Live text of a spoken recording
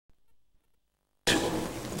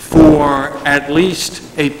for at least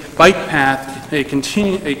a bike path, a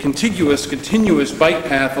continuous bike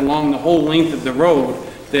path along the whole length of the road,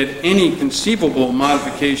 that any conceivable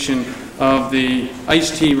modification of the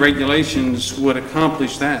ICE-T regulations would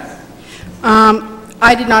accomplish that?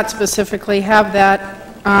 I did not specifically have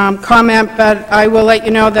that comment, but I will let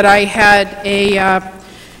you know that I had a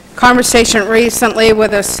conversation recently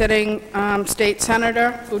with a sitting state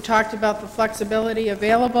senator who talked about the flexibility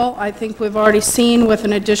available. I think we've already seen with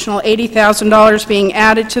an additional $80,000 being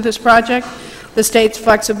added to this project, the state's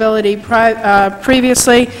flexibility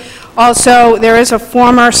previously. Also, there is a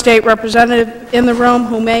former state representative in the room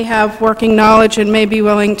who may have working knowledge and may be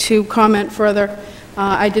willing to comment further.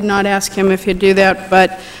 I did not ask him if he'd do that,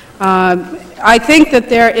 but I think that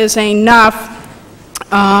there is enough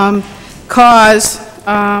cause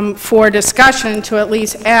for discussion to at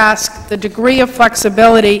least ask the degree of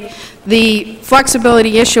flexibility. The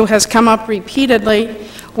flexibility issue has come up repeatedly.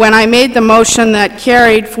 When I made the motion that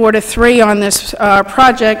carried 4-3 on this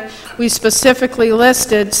project, we specifically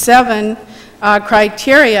listed 7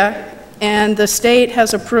 criteria, and the state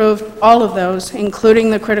has approved all of those, including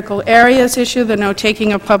the critical areas issue, the no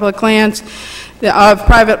taking of public lands, of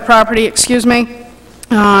private property, excuse me,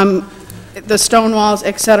 the stone walls,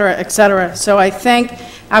 et cetera, et cetera. So I think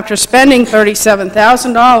after spending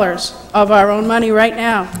 $37,000 of our own money right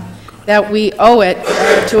now, that we owe it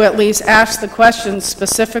to at least ask the questions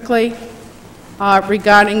specifically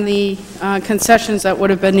regarding the concessions that would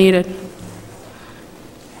have been needed.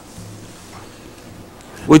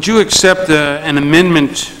 Would you accept an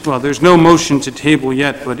amendment? Well, there's no motion to table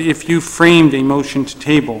yet, but if you framed a motion to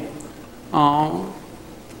table,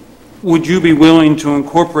 would you be willing to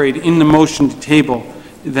incorporate in the motion to table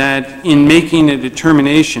that in making a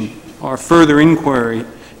determination or further inquiry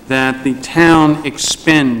that the town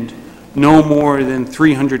expend no more than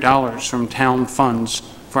 $300 from town funds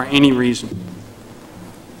for any reason?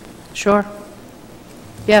 Sure.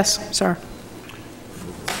 Yes, sir.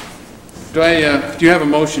 Do you have a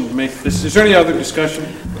motion to make this? Is there any other discussion?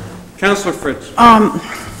 Councilor Fritz.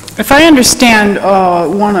 If I understand,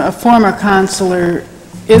 a former councilor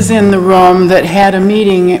is in the room that had a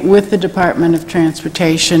meeting with the Department of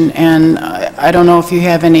Transportation, and I don't know if you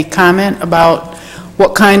have any comment about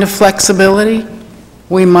what kind of flexibility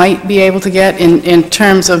we might be able to get in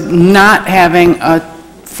terms of not having a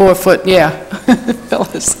 4-foot, yeah,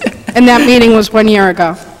 Phyllis. And that meeting was 1 year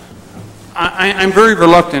ago. I'm very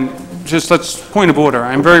reluctant, just let's, point of order,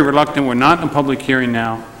 I'm very reluctant, we're not in a public hearing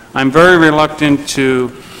now. I'm very reluctant to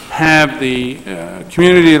have the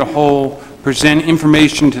community as a whole present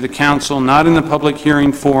information to the council, not in the public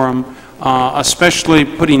hearing forum, especially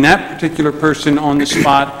putting that particular person on the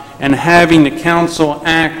spot and having the council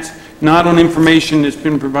act not on information that's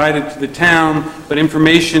been provided to the town, but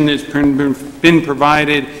information that's been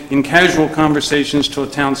provided in casual conversations to a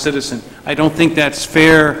town citizen. I don't think that's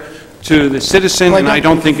fair to the citizen, and I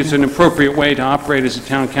don't think it's an appropriate way to operate as a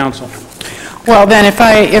town council. Well, then, if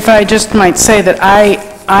I just might say that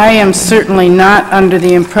I am certainly not under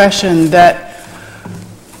the impression that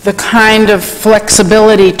the kind of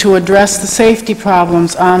flexibility to address the safety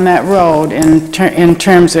problems on that road in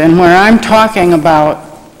terms of, and where I'm talking about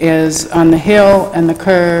is on the hill and the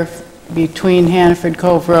curve between Hannaford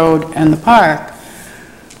Cove Road and the park,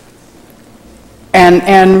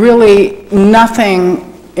 and really nothing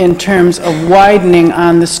in terms of widening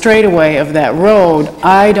on the straightaway of that road.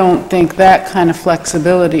 I don't think that kind of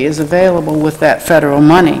flexibility is available with that federal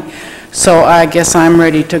money. So I guess I'm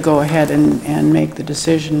ready to go ahead and make the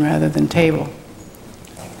decision rather than table.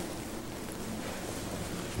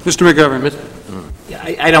 Mr. McGovern.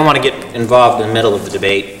 I don't want to get involved in the middle of the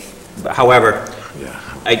debate. However,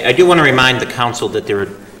 I do want to remind the council that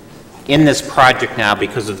in this project now,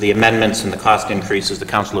 because of the amendments and the cost increases that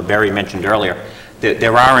Councilor Berry mentioned earlier,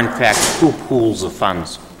 there are in fact 2 pools of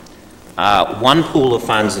funds. One pool of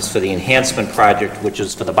funds is for the enhancement project, which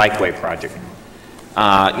is for the bikeway project.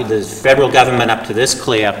 The federal government up to this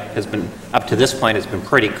point has been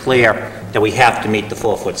pretty clear that we have to meet the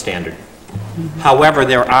 4-foot standard. However,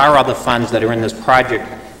 there are other funds that are in this project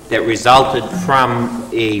that resulted from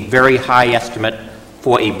a very high estimate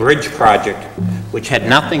for a bridge project, which had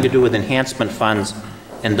nothing to do with enhancement funds,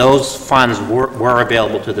 and those funds were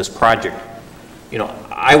available to this project. You know,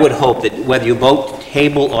 I would hope that whether you vote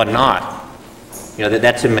table or not, you know,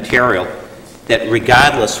 that's immaterial, that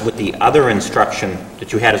regardless with the other instruction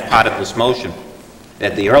that you had as part of this motion,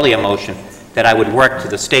 at the earlier motion, that I would work to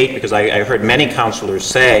the state, because I heard many councilors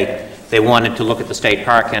say they wanted to look at the state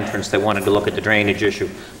park entrance, they wanted to look at the drainage issue,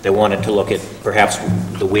 they wanted to look at perhaps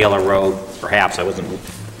the Wheeler Road, perhaps, I wasn't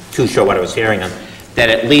too sure what I was hearing on, that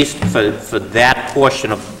at least for that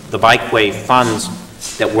portion of the bikeway funds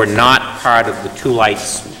that were not part of the Two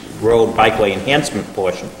Lights Road bikeway enhancement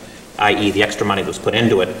portion, i.e. the extra money that was put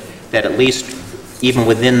into it, that at least even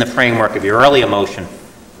within the framework of your earlier motion,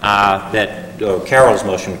 Carol's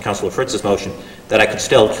motion, Councilor Fritz's motion, that I could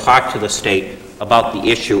still talk to the state about the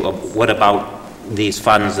issue of what about these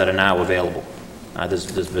funds that are now available.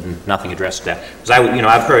 There's been nothing addressed to that. Because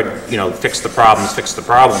I've heard, fix the problems, fix the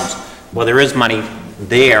problems. Well, there is money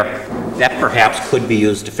there that perhaps could be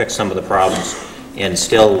used to fix some of the problems and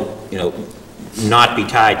still, not be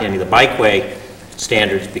tied to any of the bikeway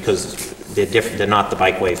standards because they're different. They're not the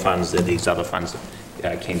bikeway funds. They're these other funds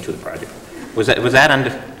that came to the project. Was that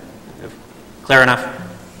clear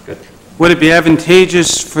enough? Good. Would it be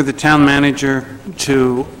advantageous for the town manager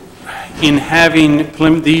to, in having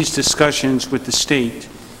these discussions with the state,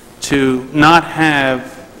 to not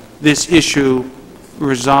have this issue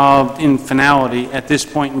resolved in finality at this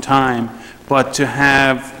point in time, but to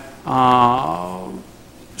have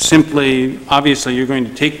simply, obviously you're going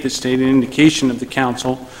to take the state, an indication of the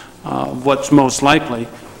council, what's most likely,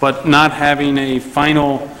 but not having a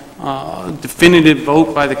final definitive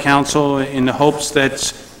vote by the council in the hopes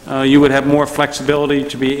that you would have more flexibility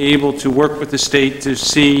to be able to work with the state to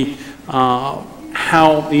see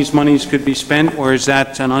how these monies could be spent, or is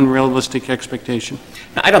that an unrealistic expectation?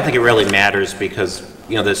 I don't think it really matters because,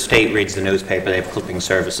 the state reads the newspaper, they have clipping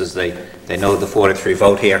services, they know the 4-3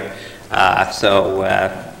 vote here, that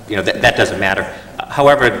doesn't matter.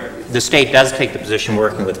 However, the state does take the position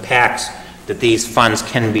working with PACs that these funds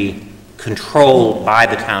can be controlled by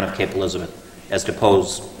the town of Cape Elizabeth as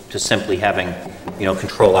opposed to simply having,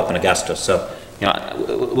 control up in Augusta. So,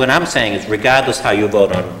 what I'm saying is regardless how you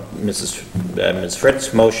vote on Ms.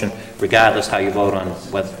 Fritz's motion, regardless how you vote on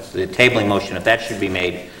what the tabling motion, if that should be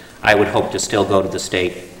made, I would hope to still go to the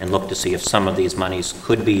state and look to see if some of these monies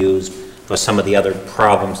could be used for some of the other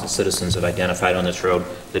problems that citizens have identified on this road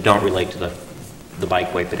that don't relate to the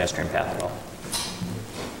bikeway pedestrian path at all.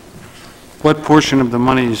 What portion of the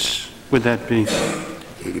monies would that be?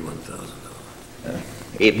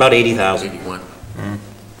 $81,000. About 80,000. 81.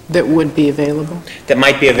 That would be available? That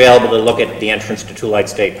might be available to look at the entrance to Two Light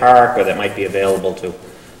State Park, or that might be available to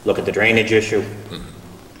look at the drainage issue.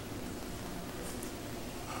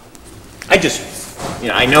 I just,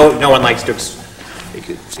 I know no one likes to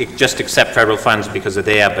just accept federal funds because they're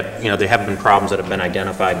there, but, there have been problems that have been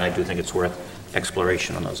identified, and I do think it's worth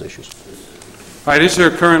exploration on those issues. All right, is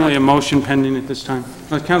there currently a motion pending at this time?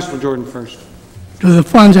 Councilor Jordan first. Do the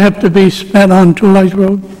funds have to be spent on Two Lights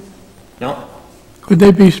Road? No? Could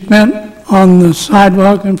they be spent on the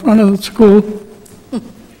sidewalk in front of the school?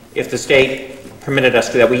 If the state permitted us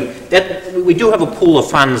to do that, we do have a pool of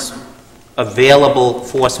funds available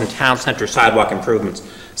for some town center sidewalk improvements.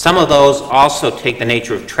 Some of those also take the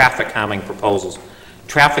nature of traffic calming proposals.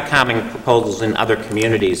 Traffic calming proposals in other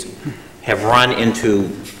communities have run into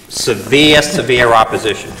severe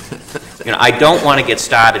opposition. I don't want to get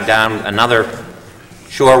started down another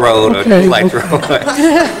Shore Road or Two Lights Road.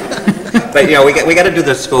 But, we got to do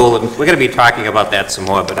the school, and we're going to be talking about that some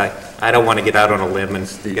more, but I don't want to get out on a limb and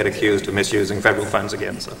get accused of misusing federal funds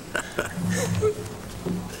again, so.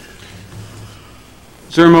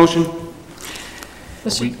 Is there a motion? Are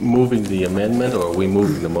we moving the amendment, or are we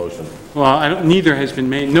moving the motion? Well, neither has been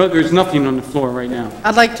made. No, there's nothing on the floor right now.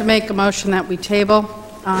 I'd like to make a motion that we table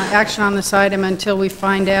action on this item until we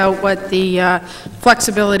find out what the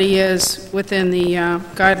flexibility is within the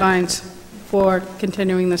guidelines for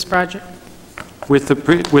continuing this project. With the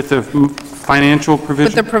financial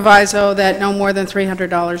provision? With the proviso that no more than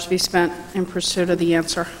 $300 be spent in pursuit of the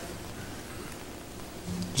answer.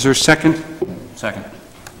 Is there a second? Second.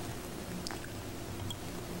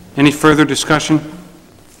 Any further discussion?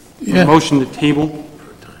 Yeah. Motion to table?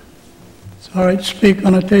 It's all right to speak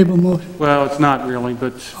on a table motion. Well, it's not really,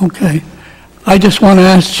 but Okay. I just want to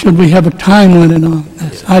ask, should we have a time limit on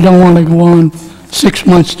this? I don't want to go on 6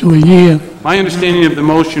 months to a year. my understanding of the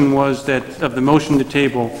motion was that, of the motion to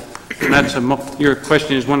table, and that's your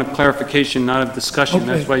question is one of clarification, not of discussion. Okay,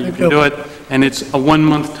 That's why you thank can you. do it. And it's a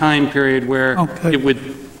 1-month time period where Okay. it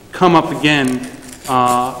would come up again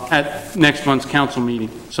at next month's council meeting.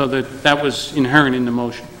 So that was inherent in the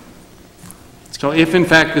motion. So if in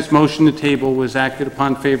fact this motion to table was acted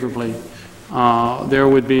upon favorably, there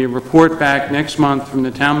would be a report back next month from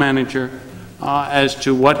the town manager as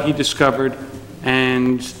to what he discovered,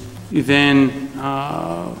 and then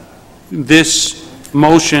this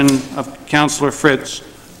motion of Councilor Fritz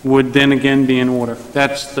would then again be in order.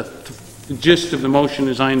 That's the gist of the motion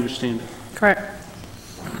as I understand it. Correct.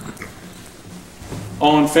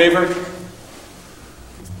 All in favor?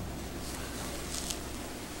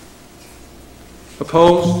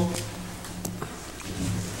 Opposed?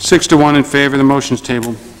 6 to 1 in favor. The motion's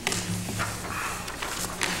tabled.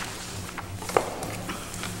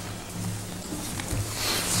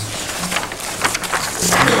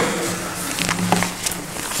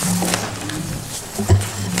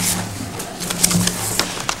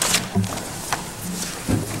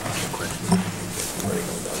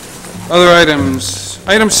 Other items.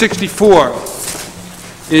 Item 64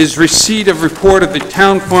 is receipt of report of the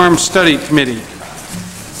Town Farm Study Committee.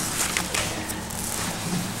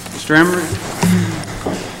 Mr. Emery?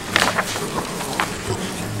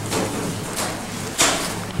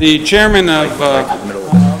 The chairman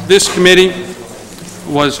of this committee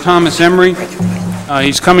was Thomas Emery.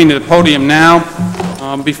 He's coming to the podium now.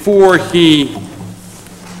 Before he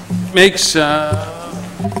makes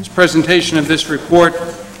his presentation of this report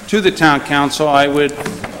to the Town Council, I would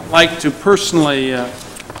like to personally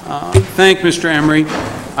thank Mr. Emery.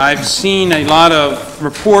 I've seen a lot of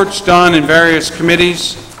reports done in various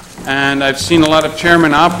committees, and I've seen a lot of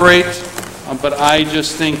chairmen operate, but I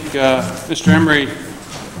just think Mr. Emery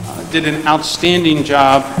did an outstanding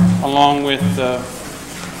job along with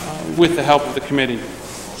the help of the committee.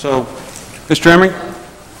 So, Mr. Emery?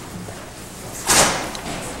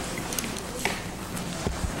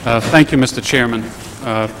 Thank you, Mr. Chairman.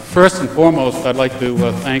 First and foremost, I'd like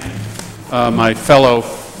to thank my fellow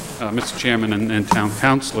Mr. Chairman and town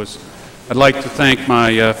councilors. I'd like to thank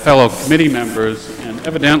my fellow committee members, and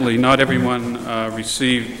evidently not everyone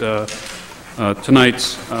received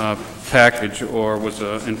tonight's package or was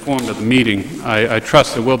informed of the meeting. I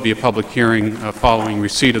trust there will be a public hearing following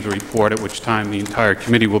receipt of the report, at which time the entire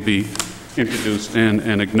committee will be introduced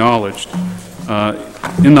and acknowledged.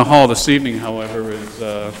 In the hall this evening, however, is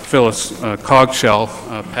Phyllis Cogshell,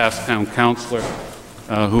 past town councilor,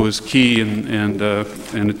 who was key and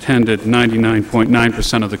attended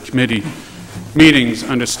 99.9% of the committee meetings,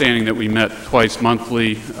 understanding that we met twice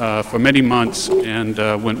monthly for many months and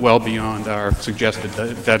went well beyond our suggested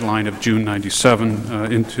deadline of June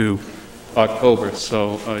 '97 into October.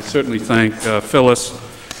 So I certainly thank Phyllis.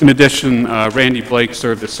 In addition, Randy Blake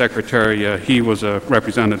served as secretary. He was a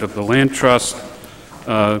representative of the Land Trust.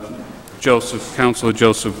 Councilor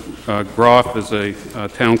Joseph Groff is a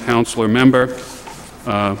town councilor member.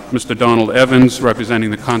 Mr. Donald Evans, representing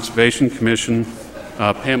the Conservation Commission.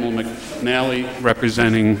 Pamela McNally,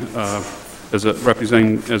 representing as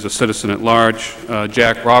a citizen at large.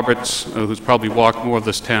 Jack Roberts, who's probably walked more of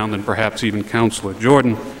this town than perhaps even Councilor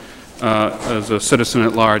Jordan, as a citizen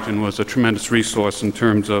at large, and was a tremendous resource in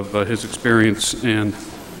terms of his experience, and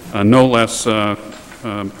no less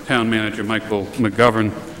Town Manager Michael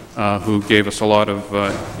McGovern, who gave us a lot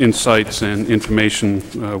of insights and information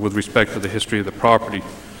with respect to the history of the property.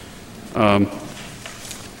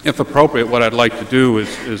 If appropriate, what I'd like to do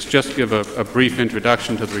is just give a brief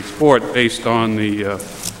introduction to the report based on the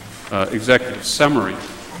executive summary.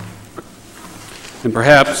 And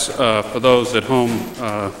perhaps for those at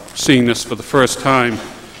home seeing this for the first time,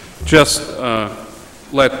 just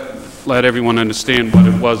let everyone understand what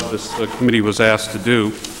it was this committee was asked to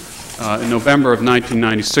do. In November of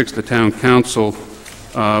 1996, the Town Council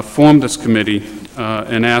formed this committee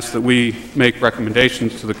and asked that we make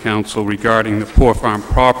recommendations to the Council regarding the Poor Farm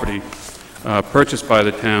property purchased by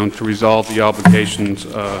the town to resolve the obligations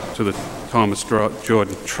to the Thomas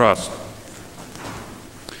Jordan Trust.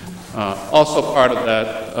 Also part of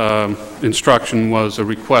that instruction was a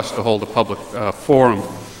request to hold a public forum.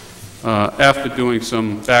 After doing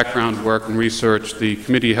some background work and research, the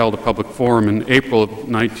committee held a public forum in April of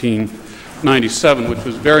 1997, which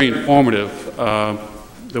was very informative.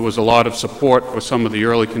 There was a lot of support for some of the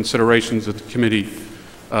early considerations that the committee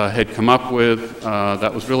had come up with.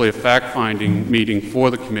 That was really a fact-finding meeting for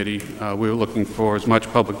the committee. We were looking for as much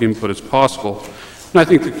public input as possible. And I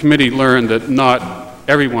think the committee learned that not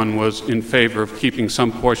everyone was in favor of keeping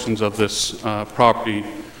some portions of this property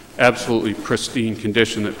absolutely pristine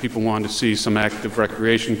condition, that people wanted to see some active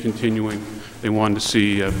recreation continuing. They wanted to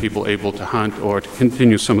see people able to hunt or to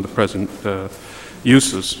continue some of the present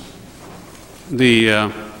uses.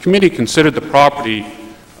 The committee considered the property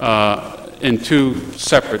in two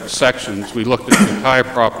separate sections. We looked at the entire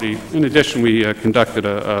property. In addition, we conducted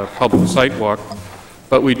a public site walk.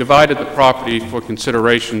 But we divided the property for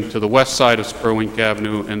consideration to the west side of Spurwink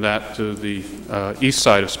Avenue and that to the east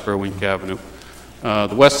side of Spurwink Avenue.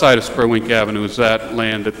 The west side of Spurwink Avenue is that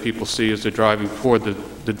land that people see as they're driving toward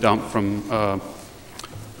the dump from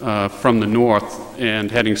the north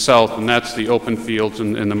and heading south, and that's the open fields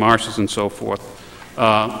and the marshes and so forth.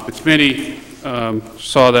 The committee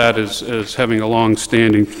saw that as having a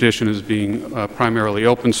long-standing tradition as being primarily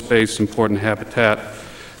open space, important habitat.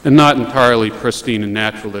 and not entirely pristine and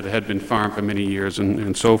natural, that it had been farmed for many years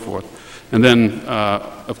and so forth. And then,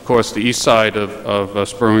 of course, the east side of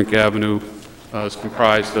Spurwink Avenue is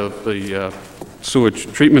comprised of the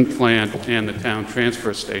sewage treatment plant and the town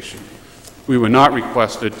transfer station. We were not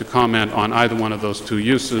requested to comment on either one of those two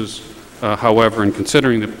uses. However, in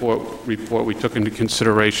considering the report, we took into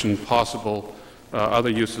consideration possible other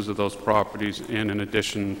uses of those properties, and in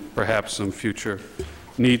addition, perhaps some future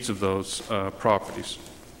needs of those properties.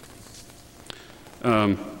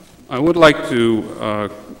 I would like to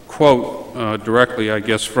quote directly, I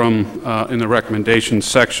guess, from in the recommendations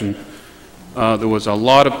section. There was a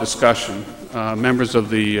lot of discussion. Members of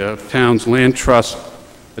the town's land trust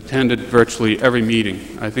attended virtually every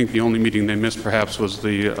meeting. I think the only meeting they missed perhaps was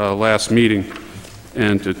the last meeting.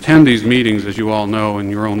 And to attend these meetings, as you all know, in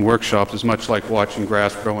your own workshops, is much like watching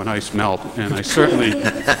grass grow and ice melt. And I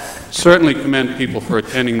certainly commend people for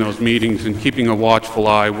attending those meetings and keeping a watchful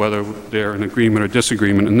eye, whether they're in agreement or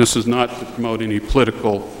disagreement. And this is not to promote any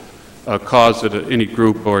political cause that any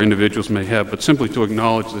group or individuals may have, but simply to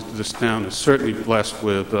acknowledge that this town is certainly blessed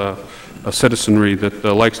with a citizenry that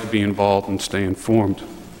likes to be involved and stay informed.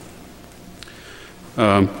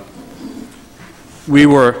 We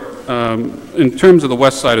were, in terms of the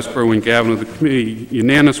west side of Spurwink Avenue, the committee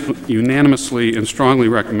unanimously and strongly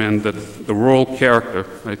recommend that the rural character,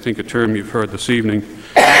 I think a term you've heard this evening,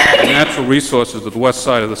 the natural resources of the west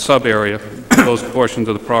side of the sub-area, those portions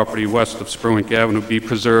of the property west of Spurwink Avenue, be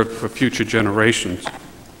preserved for future generations.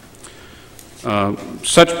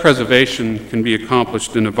 Such preservation can be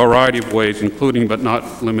accomplished in a variety of ways, including but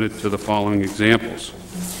not limited to the following examples.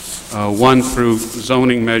 One, through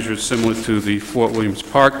zoning measures similar to the Fort Williams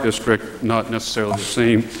Park District, not necessarily the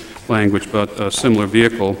same language, but a similar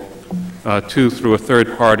vehicle. Two, through a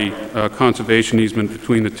third-party conservation easement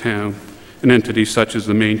between the town and entities such as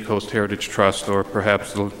the Maine Coast Heritage Trust or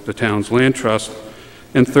perhaps the town's land trust.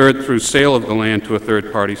 And third, through sale of the land to a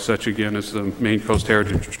third party, such again as the Maine Coast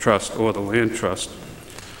Heritage Trust or the Land Trust.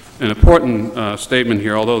 An important statement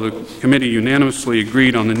here: although the committee unanimously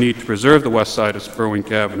agreed on the need to preserve the west side of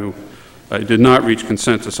Spurwink Avenue, it did not reach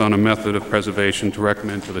consensus on a method of preservation to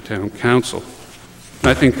recommend to the town council. And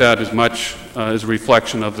I think that as much as a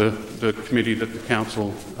reflection of the committee that the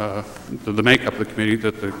council, the makeup of the committee,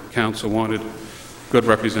 that the council wanted good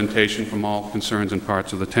representation from all concerns and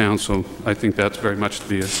parts of the town, so I think that's very much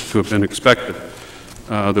to have been expected.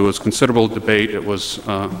 There was considerable debate. It was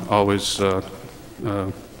always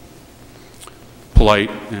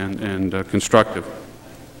polite and constructive.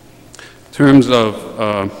 In terms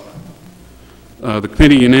of the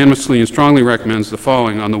committee unanimously and strongly recommends the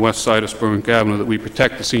following on the west side of Spurwink Avenue: that we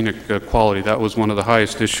protect the scenic quality. That was one of the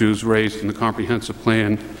highest issues raised in the comprehensive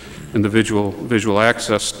plan and the visual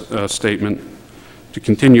access statement. To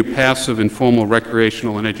continue passive, informal,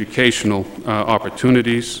 recreational, and educational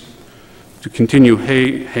opportunities. To continue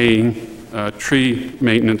haying, tree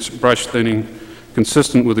maintenance, brush thinning,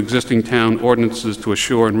 consistent with existing town ordinances to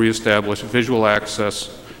assure and reestablish visual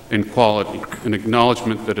access and quality, an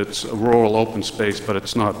acknowledgement that it's a rural open space, but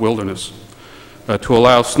it's not wilderness. To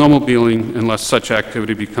allow snowmobiling unless such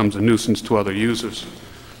activity becomes a nuisance to other users.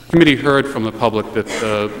 The committee heard from the public that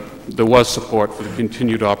there was support for the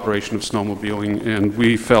continued operation of snowmobiling, and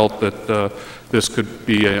we felt that this could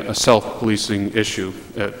be a self-policing issue.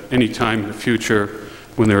 At any time in the future,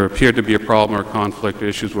 when there appeared to be a problem or conflict,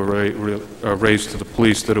 issues were raised to the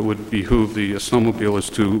police, that it would behoove the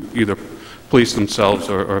snowmobilers to either police themselves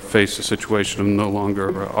or face the situation of no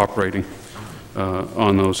longer operating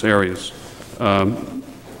on those areas.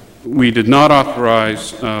 We did not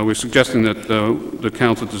authorize, we're suggesting that the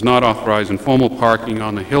council does not authorize informal parking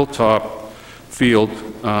on the hilltop field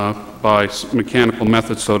by mechanical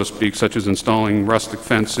methods, so to speak, such as installing rustic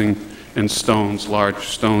fencing and stones, large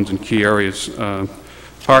stones in key areas.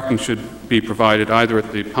 Parking should be provided either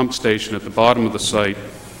at the pump station at the bottom of the site,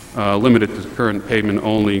 limited to the current pavement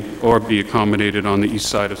only, or be accommodated on the east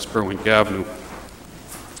side of Spurwink Avenue.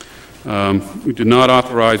 We did not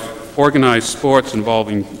authorize organized sports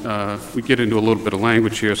involving, we get into a little bit of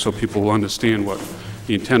language here so people will understand what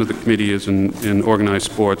the intent of the committee is in organized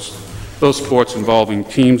sports. Those sports involving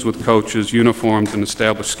teams with coaches, uniforms, and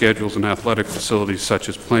established schedules and athletic facilities such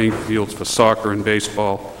as playing fields for soccer and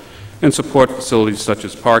baseball, and support facilities such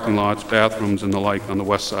as parking lots, bathrooms, and the like on the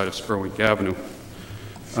west side of Spurwink Avenue.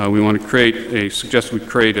 We want to suggest we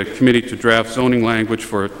create a committee to draft zoning language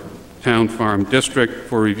for a town farm district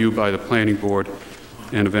for review by the planning board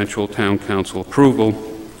and eventual town council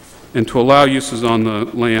approval, and to allow uses on the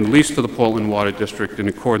land leased to the Portland Water District in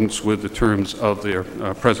accordance with the terms of their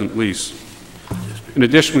present lease. In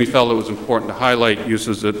addition, we felt it was important to highlight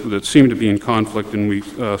uses that seem to be in conflict and we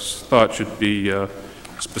thought should be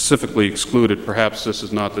specifically excluded. Perhaps this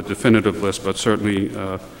is not the definitive list, but certainly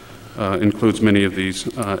includes many of these.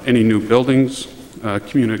 Any new buildings,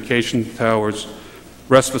 communication towers,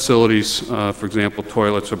 rest facilities, for example,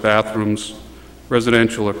 toilets or bathrooms,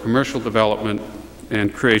 residential or commercial development,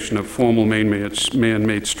 and creation of formal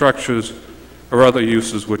man-made structures or other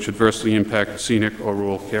uses which adversely impact the scenic or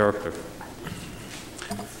rural character.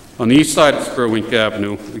 On the east side of Spurwink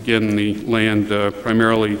Avenue, again, the land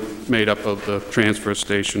primarily made up of the transfer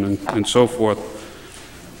station and so forth.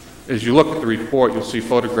 As you look at the report, you'll see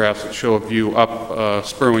photographs that show a view up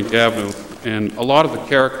Spurwink Avenue, and a lot of the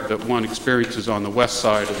character that one experiences on the west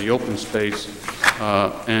side of the open space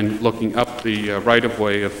and looking up the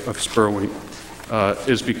right-of-way of Spurwink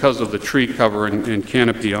is because of the tree cover and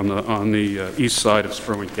canopy on the east side of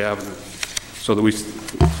Spurwink Avenue. So that we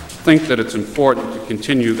think that it's important to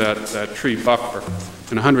continue that tree buffer,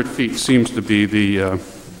 and 100 feet seems to be the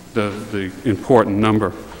important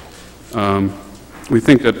number. We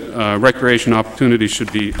think that recreation opportunities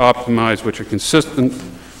should be optimized which are consistent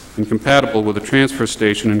and compatible with the transfer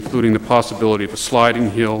station, including the possibility of a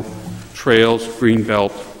sliding hill, trails, green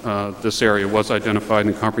belt. This area was identified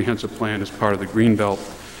in the comprehensive plan as part of the green belt,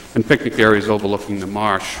 and picnic areas overlooking the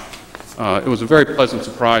marsh. It was a very pleasant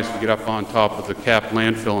surprise to get up on top of the capped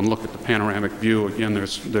landfill and look at the panoramic view. Again,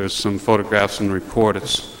 there's some photographs in the report.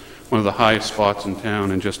 It's one of the highest spots in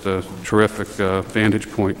town and just a terrific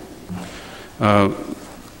vantage point.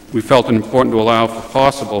 We felt it important to allow for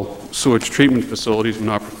possible sewage treatment facilities. We're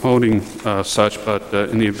not promoting such, but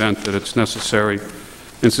in the event that it's necessary,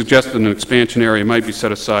 and suggested an expansion area might be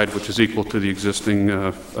set aside which is equal to the existing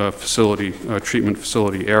treatment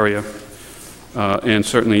facility area. And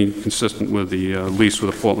certainly consistent with the lease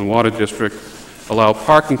with the Portland Water District, allow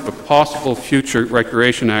parking for possible future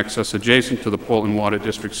recreation access adjacent to the Portland Water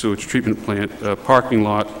District sewage treatment plant parking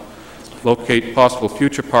lot, locate possible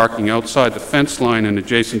future parking outside the fence line and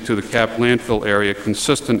adjacent to the capped landfill area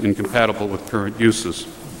consistent and compatible with current uses.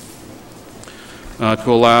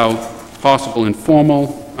 To allow possible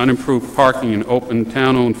informal, unimproved parking in open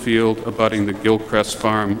town-owned field abutting the Gilchrist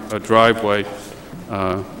Farm driveway,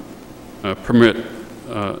 permit,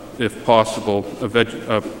 if possible,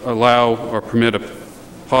 allow or permit a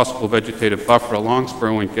possible vegetative buffer along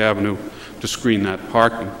Spurwink Avenue to screen that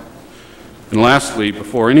parking. And lastly,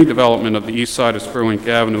 before any development of the east side of Spurwink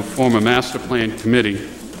Avenue, form a master plan committee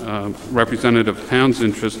representative of town's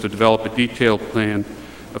interest to develop a detailed plan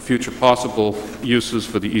of future possible uses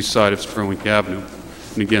for the east side of Spurwink Avenue.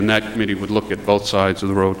 And again, that committee would look at both sides of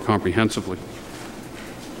the road comprehensively.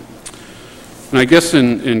 And I guess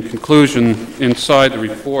in conclusion, inside the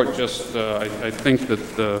report, just I think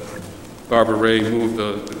that Barbara Ray moved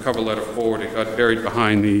the cover letter forward. It got buried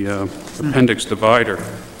behind the appendix divider.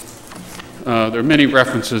 There are many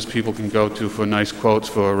references people can go to for nice quotes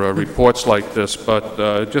for reports like this,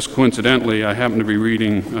 but just coincidentally, I happened to be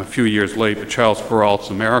reading a few years later Charles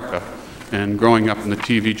Perrault's America, and growing up in the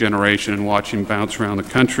TV generation and watching him bounce around the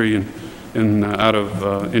country, and out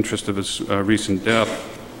of interest of his recent death,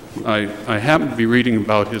 I happened to be reading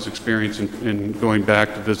about his experience in going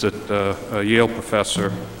back to visit a Yale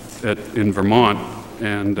professor in Vermont,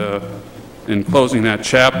 and in closing that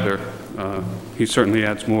chapter, he certainly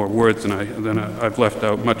adds more words than I've left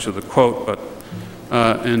out much of the quote, but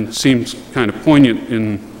and seems kind of poignant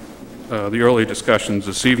in the early discussions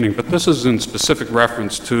this evening. But this is in specific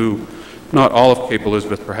reference to not all of Cape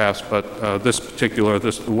Elizabeth, perhaps, but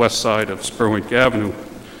the west side of Spurwink Avenue.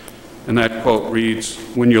 And that quote reads,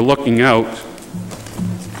 "When you're looking out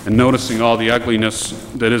and noticing all the ugliness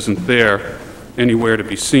that isn't there anywhere to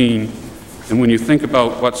be seen, and when you think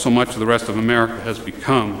about what so much of the rest of America has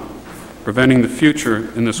become, preventing the future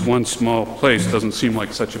in this one small place doesn't seem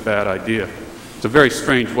like such a bad idea." It's a very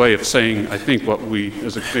strange way of saying, I think, what we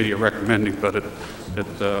as a committee are recommending, but I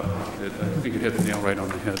think it hit the nail right on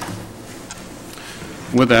the head.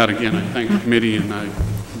 With that, again, I thank the committee, and I'd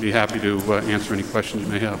be happy to answer any questions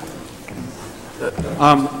you may have.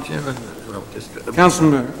 Chairman,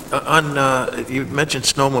 Councilman, you mentioned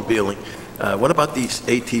snowmobiling. What about these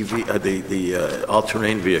ATV, the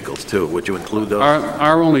all-terrain vehicles too? Would you include those?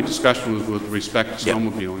 Our only discussion was with respect to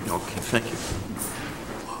snowmobiling. Okay, thank you.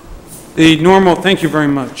 thank you very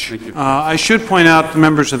much. Thank you. I should point out to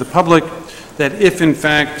members of the public that if in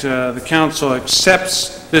fact the council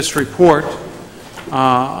accepts this report, and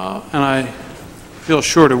I feel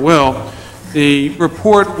sure it will, the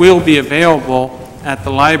report will be available at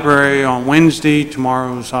the library on Wednesday.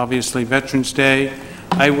 Tomorrow is obviously Veterans Day.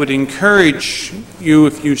 I would encourage you,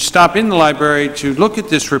 if you stop in the library, to look at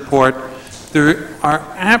this report There are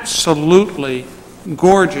absolutely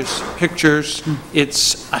gorgeous pictures.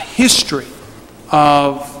 It's a history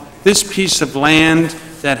of this piece of land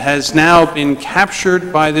that has now been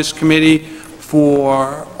captured by this committee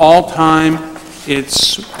for all time.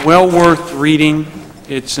 It's well worth reading.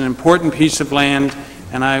 It's an important piece of land,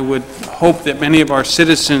 and I would hope that many of our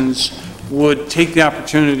citizens would take the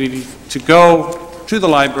opportunity to go to the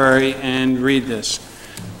library and read this.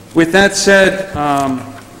 With that said,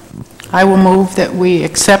 I will move that we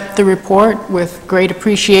accept the report with great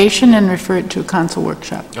appreciation and refer it to a council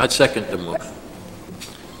workshop. I'd second the motion.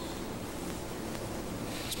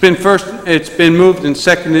 It's been moved and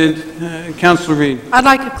seconded. Councilor Reed. I'd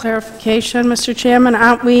like a clarification, Mr. Chairman.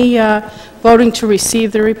 Aren't we voting to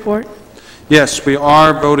receive the report? Yes, we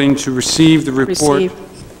are voting to receive the report.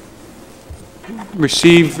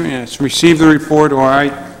 Receive. Receive the report, or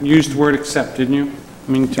I used the word accept, didn't you?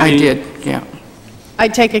 I mean, to I me, did, yeah. I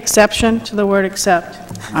take exception to the word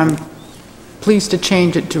accept. I'm pleased to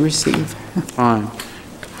change it to receive. Fine.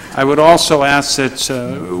 I would also ask that,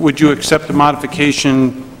 would you accept the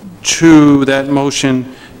modification to that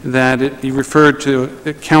motion that it be referred to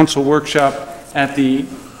the council workshop at the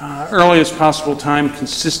earliest possible time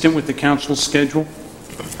consistent with the council's schedule?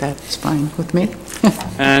 That's fine with me.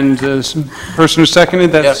 And person who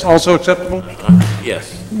seconded, that's Yes. also acceptable?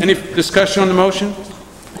 Yes. Any discussion on the motion?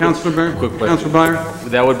 Councilor Byer? Quick question. Councilor Byer?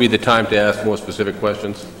 That would be the time to ask more specific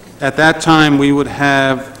questions? At that time, we would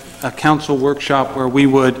have a council workshop where we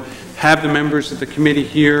would have the members of the committee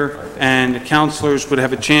here, and the councilors would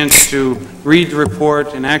have a chance to read the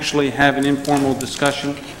report and actually have an informal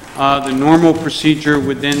discussion. The normal procedure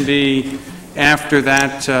would then be, after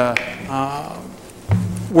that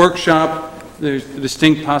workshop, there's the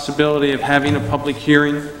distinct possibility of having a public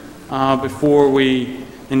hearing before we,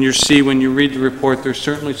 and you'll see when you read the report, there's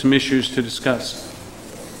certainly some issues to discuss.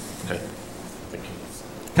 Okay. Thank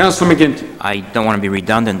you. Councilor McGinty. I don't want to be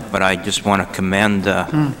redundant, but I just want to commend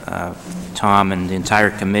Tom and the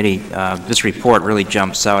entire committee. This report really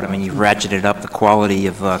jumps out. I mean, you've ratcheted up the quality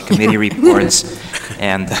of committee reports,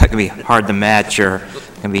 and it can be hard to match, or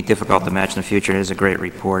it can be difficult to match in the future. It is a great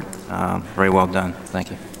report. Very well done.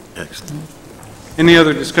 Thank you. Excellent. Any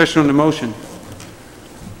other discussion on the motion?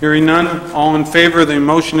 Hearing none, all in favor of the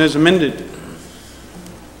motion as amended?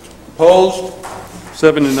 Opposed?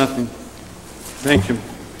 7-0. Thank you.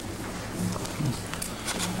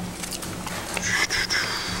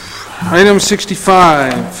 Item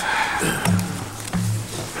 65,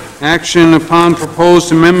 action upon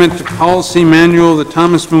proposed amendment to policy manual of the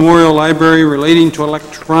Thomas Memorial Library relating to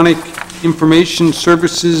electronic information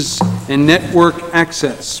services and network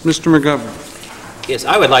access. Mr. McGovern. Yes,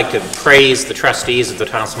 I would like to praise the trustees of the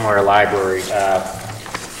Thomas Memorial Library.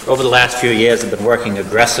 Over the last few years, I've been working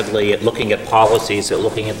aggressively at looking at policies, at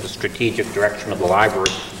looking at the strategic direction of the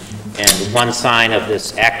library. And one sign of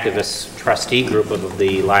this activist trustee group of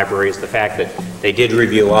the library is the fact that they did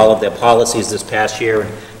review all of their policies this past year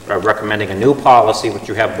and are recommending a new policy, which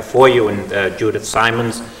you have before you. And Judith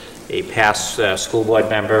Simons, a past school board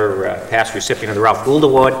member, past recipient of the Ralph Gould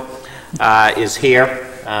Award, is here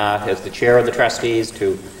as the chair of the trustees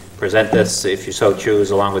to present this, if you so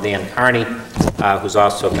choose, along with Ann Carney, who's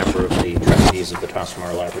also a member of the trustees of the Thomas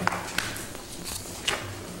Memorial Library.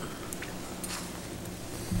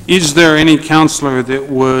 Is there any counselor that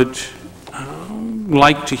would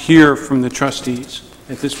like to hear from the trustees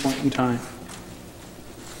at this point in time?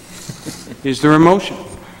 Is there a motion?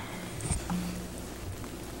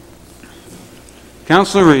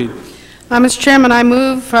 Councilor Reed. Mr. Chairman, I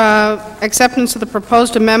move acceptance of the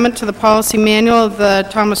proposed amendment to the policy manual of the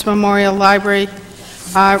Thomas Memorial Library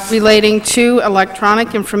relating to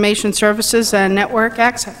electronic information services and network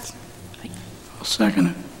access. I'll second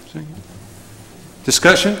it.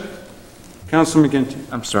 Discussion? Councilor McGinty.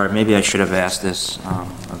 I'm sorry, maybe I should have asked this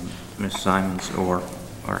of Ms. Simons or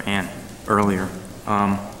Ann earlier.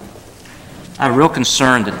 I'm real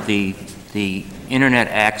concerned that the internet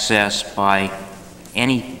access by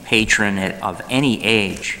any patron of any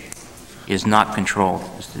age is not controlled.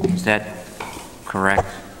 Is that correct?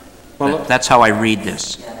 Well, that's how I read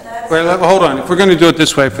this. Well, hold on. If we're going to do it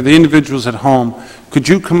this way, for the individuals at home, could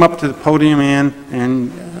you come up to the podium, Ann,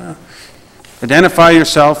 and identify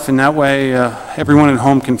yourself, and that way everyone at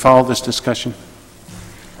home can follow this discussion.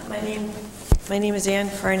 My name is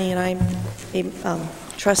Ann Carney, and I'm a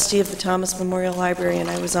trustee of the Thomas Memorial Library,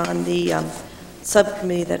 and I was on the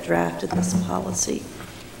subcommittee that drafted this policy.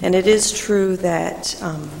 And it is true that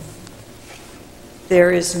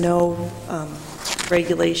there is no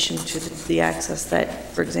regulation to the access that,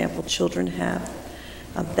 for example, children have.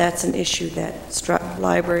 That's an issue that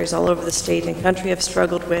libraries all over the state and country have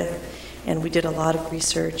struggled with. and we did a lot of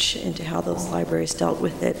research into how those libraries dealt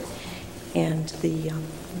with it, and the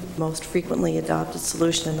most frequently adopted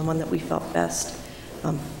solution, and the one that we felt best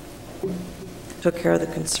took care of the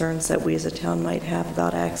concerns that we as a town might have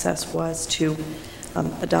about access, was to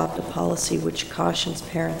adopt a policy which cautions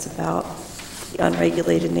parents about the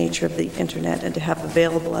unregulated nature of the internet, and to have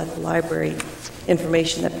available at the library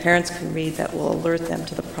information that parents can read that will alert them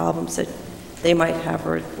to the problems that they might have,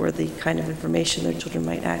 or the kind of information their children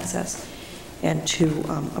might access, and to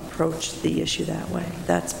approach the issue that way.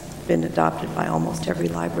 That's been adopted by almost every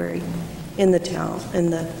library in the town, in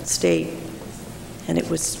the state, and it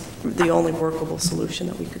was the only workable solution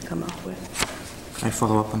that we could come up with. Can I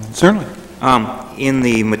follow up on that? Certainly. In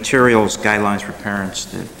the materials guidelines for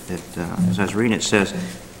parents as I was reading, it says,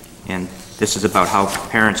 and this is about how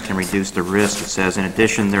parents can reduce the risk. It says, in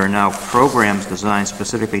addition, there are now programs designed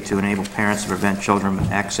specifically to enable parents to prevent children from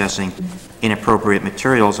accessing inappropriate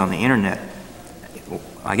materials on the internet.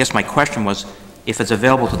 I guess my question was, if it's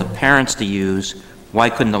available to the parents to use, why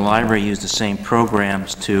couldn't the library use the same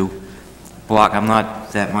programs to block, I'm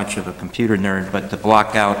not that much of a computer nerd, but to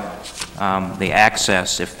block out the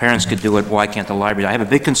access? If parents could do it, why can't the library? I have a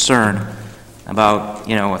big concern about,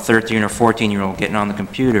 a 13 or 14-year-old getting on the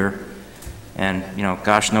computer, and,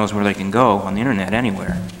 gosh knows where they can go on the internet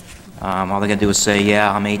anywhere. All they got to do is say,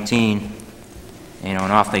 yeah, I'm 18,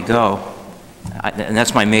 and off they go. And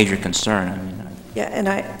that's my major concern. Yeah, and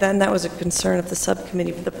then that was a concern of the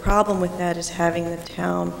subcommittee. But the problem with that is having the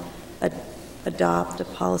town adopt a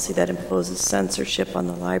policy that imposes censorship on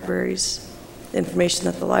the libraries, the information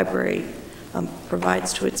that the library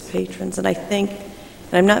provides to its patrons. And I think,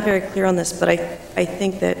 and I'm not very clear on this, but I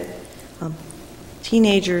think that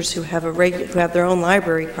teenagers who have who have their own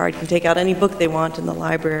library card can take out any book they want in the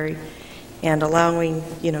library, and allowing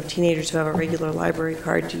teenagers who have a regular library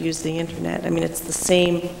card to use the internet. I mean, it's the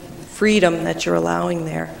same freedom that you're allowing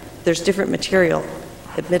there. There's different material,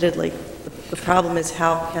 admittedly. The problem is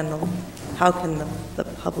how can the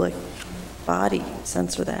public body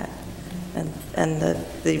censor that? And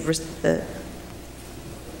the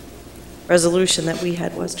resolution that we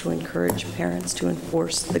had was to encourage parents to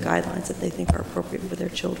enforce the guidelines that they think are appropriate for their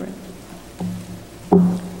children.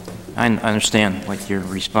 I understand what your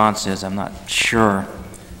response is. I'm not sure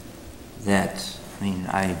that,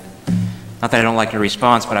 not that I don't like your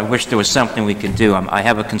response, but I wish there was something we could do. I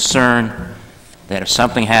have a concern that if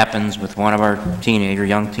something happens with one of our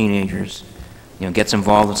young teenagers, gets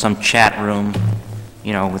involved in some chat room,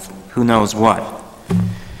 with who knows what,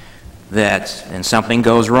 and something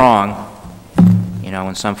goes wrong,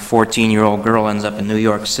 and some 14-year-old girl ends up in New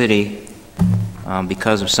York City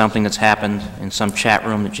because of something that's happened in some chat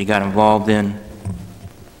room that she got involved in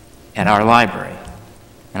at our library.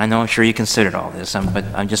 And I know, I'm sure you considered all this, but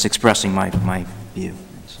I'm just expressing my view.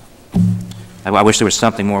 So, I wish there was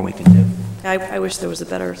something more we could do. I wish there was a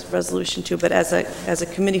better resolution too, but as a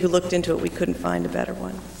committee who looked into it, we couldn't find a better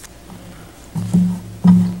one.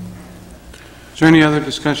 Is there any other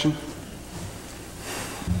discussion?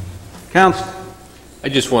 Counsel. I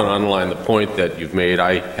just want to underline the point that you've made.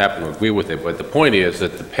 I happen to agree with it, but the point is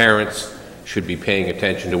that the parents should be paying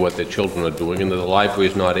attention to what their children are doing, and that the library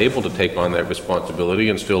is not able to take on that responsibility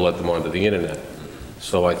and still let them onto the internet.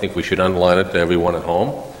 So I think we should underline it to everyone at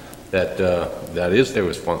home that that is their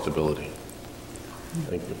responsibility.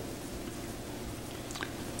 Thank you.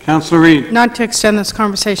 Councilor Reed. Not to extend this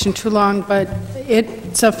conversation too long, but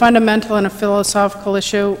it's a fundamental and a philosophical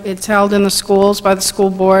issue. It's held in the schools by the school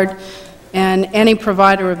board and any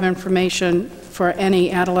provider of information for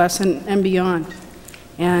any adolescent and beyond.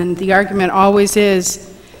 And the argument always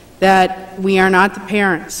is that we are not the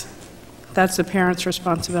parents. That's the parents'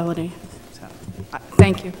 responsibility. So,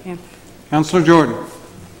 thank you, Pam. Councilor Jordan.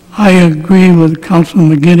 I agree with Councilor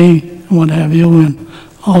McGinney and what have you, and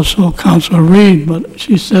also Councilor Reed, but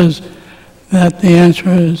she says that the answer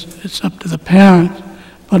is it's up to the parents.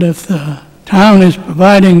 But if the town is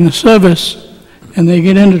providing the service and they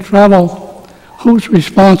get into trouble, who's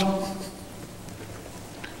responsible?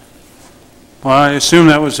 Well, I assume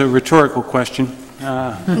that was a rhetorical question.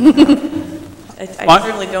 I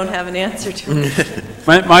certainly don't have an answer to it.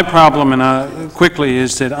 My problem, and quickly,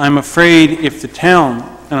 is that I'm afraid if the town,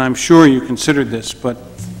 and I'm sure you considered this, but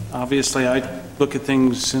obviously I look at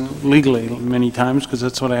things legally many times because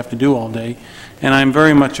that's what I have to do all day, and I'm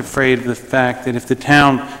very much afraid of the fact that if the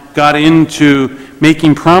town got into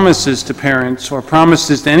making promises to parents or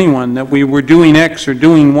promises to anyone that we were doing X or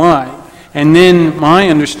doing Y, and then my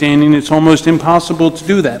understanding it's almost impossible to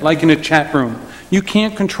do that, like in a chat room. You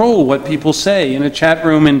can't control what people say in a chat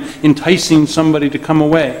room and enticing somebody to come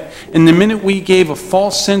away. And the minute we gave a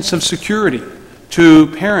false sense of security to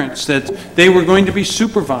parents that they were going to be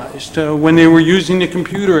supervised when they were using the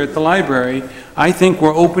computer at the library. I think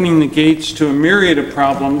we're opening the gates to a myriad of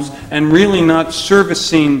problems and really not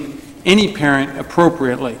servicing any parent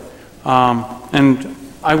appropriately. And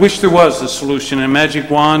I wish there was a solution, a magic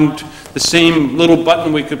wand, the same little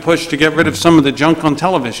button we could push to get rid of some of the junk on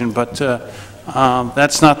television, but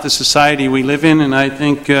that's not the society we live in, and I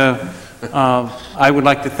think I would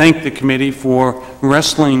like to thank the committee for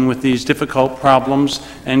wrestling with these difficult problems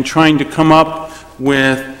and trying to come up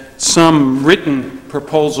with some written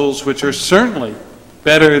proposals which are certainly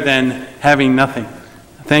better than having nothing.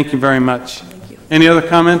 Thank you very much. Thank you. Any other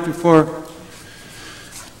comment before?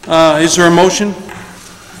 Is there a motion?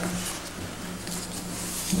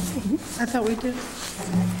 I thought we did.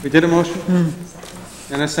 We did a motion?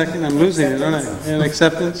 And a second? I'm losing it, aren't I? And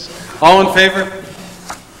acceptance? All in favor?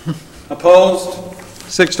 Opposed?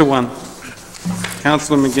 6-1.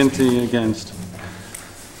 Councilor McGinty against.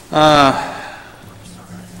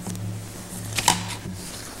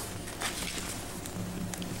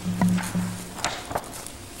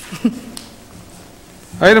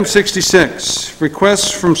 Item 66,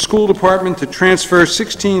 requests from school department to transfer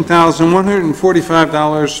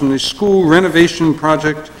 $16,145 from the school renovation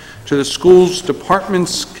project to the school's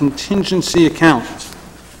department's contingency account.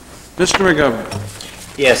 Mr. McGovern.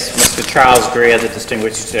 Yes, Mr. Charles Greer, the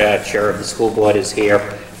distinguished chair of the school board, is here.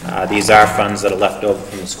 These are funds that are left over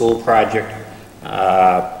from the school project.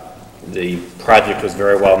 The project was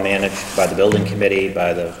very well managed by the building committee,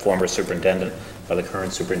 by the former superintendent, by the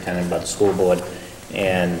current superintendent, by the school board.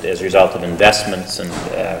 And as a result of investments and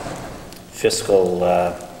fiscal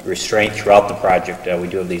restraint throughout the project, we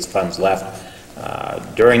do have these funds left.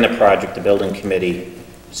 During the project, the building committee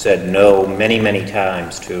said no many, many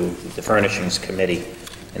times to the furnishings committee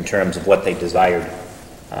in terms of what they desired.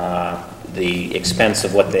 The expense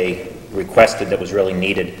of what they requested that was really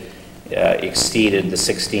needed exceeded the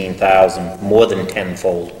 $16,000 more than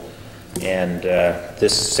tenfold. And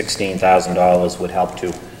this $16,000 would help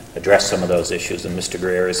to address some of those issues, and Mr.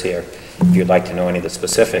 Greer is here if you'd like to know any of the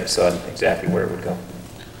specifics on exactly where it would go.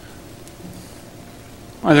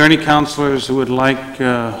 Are there any councilors who would like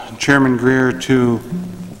Chairman Greer to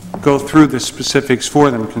go through the specifics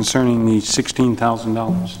for them concerning the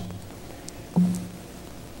 $16,000?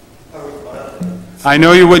 I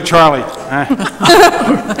know you would, Charlie. And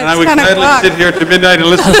I would gladly sit here to midnight and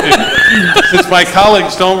listen to you. Since my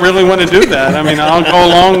colleagues don't really want to do that, I mean, I'll go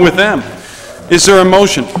along with them. Is there a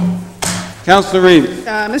motion? Councilor Reed.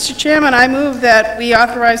 Mr. Chairman, I move that we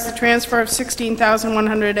authorize the transfer of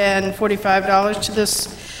 $16,145 to this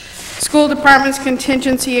school department's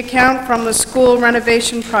contingency account from the school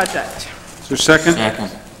renovation project. Is there a second? Second.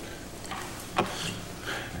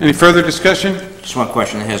 Any further discussion? Just one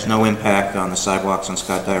question. It has no impact on the sidewalks on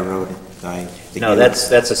Scott Dye Road? No, that's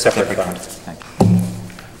a separate fund. Thank you.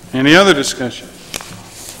 Any other discussion?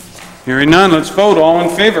 Hearing none, let's vote. All in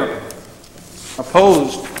favor?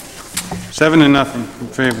 Opposed? 7-0 in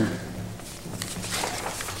favor.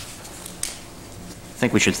 I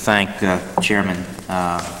think we should thank Chairman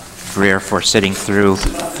Greer for sitting through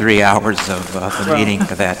 3 hours of the meeting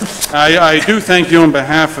for that. I do thank you on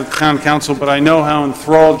behalf of town council, but I know how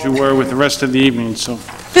enthralled you were with the rest of the evening, so.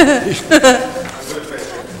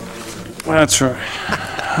 That's right.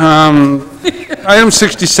 Item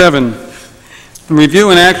 67, review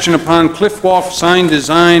and action upon cliff walk sign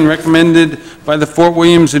design recommended by the Fort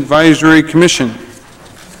Williams Advisory Commission.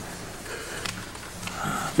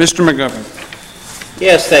 Mr. McGovern.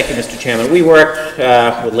 Yes, thank you, Mr. Chairman. We worked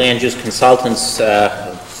with land use consultants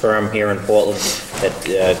firm here in Portland that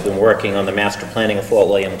has been working on the master planning of Fort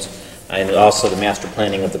Williams and also the master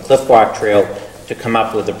planning of the Cliff Walk Trail to come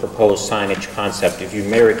up with the proposed signage concept. If you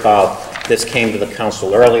may recall, this came to the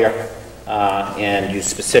council earlier and you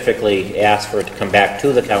specifically asked for it to come back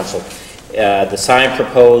to the council. The sign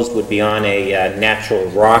proposed would be on a natural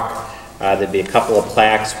rock. There'd be a couple of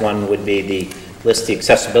plaques. One would be list the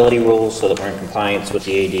accessibility rules so that we're in compliance with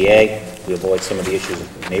the ADA. We avoid some of the issues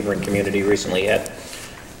the neighboring community recently had.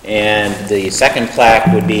 And the second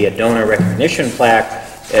plaque would be a donor recognition plaque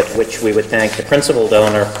at which we would thank the principal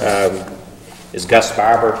donor is Gus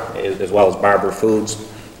Barber, as well as Barber Foods,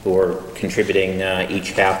 who are contributing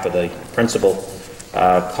each half of the principal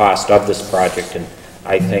cost of this project. And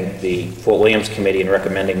I think the Fort Williams Committee, in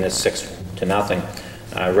recommending this 6-0,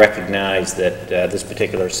 recognize that this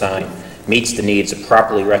particular sign meets the needs of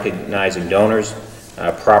properly recognizing donors,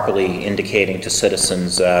 properly indicating to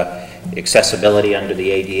citizens accessibility under the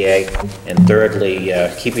ADA, and thirdly,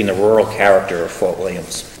 keeping the rural character of Fort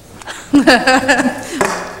Williams.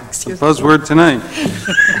 Buzzword tonight.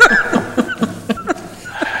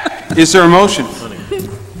 Is there a motion?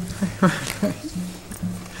 I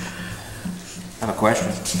have a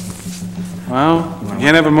question. Well, you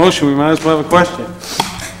can't have a motion, we might as well have a question.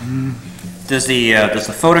 Does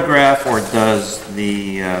the photograph or does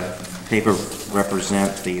the paper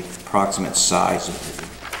represent the approximate size of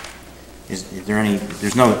the, is there any,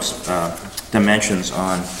 there's no dimensions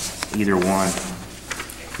on either one?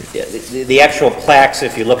 The actual plaques,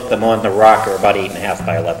 if you look at them on the rock, are about 8.5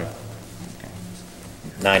 by 11.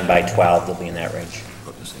 9 by 12, they'll be in that range.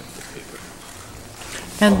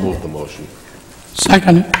 I'll move the motion.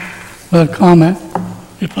 Second, with a comment,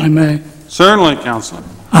 if I may. Certainly, Councilor.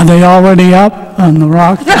 Are they already up on the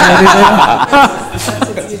rocks?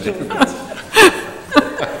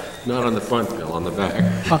 Not on the front, Bill, on the back.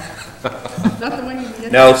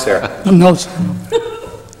 No, sir. No, sir.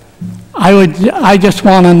 I just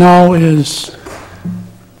want to know is,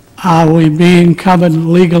 are we being covered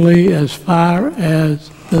legally as far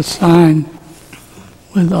as the sign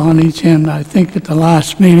with on each end? I think at the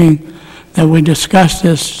last meeting that we discussed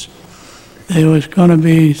this, there was going to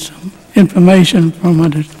be some information from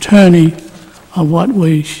an attorney of what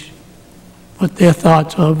their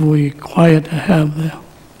thoughts of we required to have there,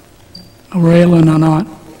 a railing or not.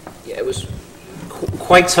 Yeah, it was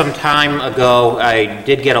quite some time ago. I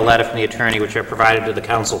did get a letter from the attorney, which I provided to the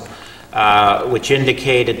council, which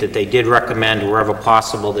indicated that they did recommend wherever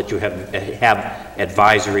possible that you have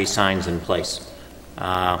advisory signs in place.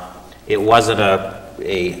 It wasn't a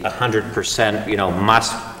 100%,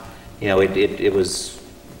 must. It was,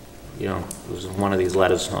 it was one of these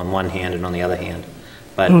letters on one hand and on the other hand.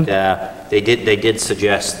 But they did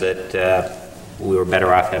suggest that we were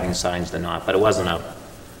better off having signs than not. But it wasn't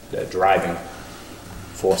a driving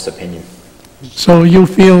force opinion. So you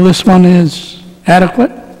feel this one is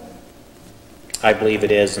adequate? I believe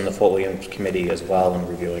it is, and the Fort Williams Committee as well, in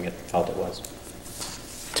reviewing it, felt it was.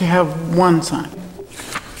 To have one sign.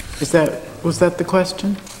 Was that the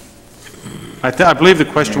question? I believe the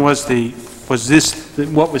question was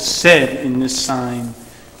what was said in this sign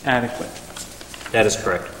adequate? That is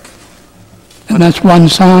correct. And that's one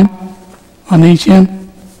sign on each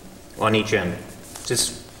end? On each end.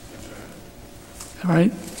 Just All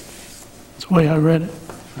right? That's the way I read it.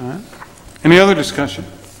 All right. Any other discussion?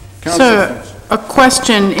 Sir, a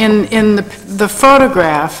question, in the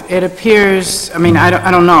photograph, it appears, I mean,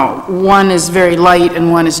 I don't know, one is very light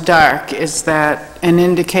and one is dark. Is that an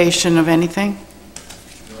indication of anything?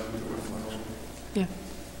 Yeah.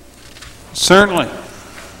 Certainly.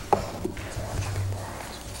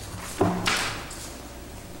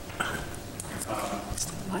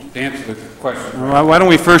 To answer the question. Why don't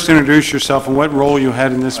we first introduce yourself and what role you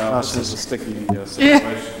had in this process? This is a sticky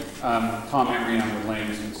situation. Tom Emery, I'm with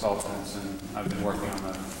Lane's Consultants, and I've been working on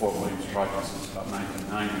the Fort Williams project since about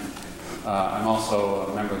 1990. I'm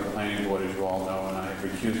also a member of the Planning Board, as you all know, and I have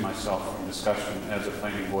recused myself from discussion as a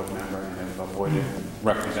Planning Board member and have avoided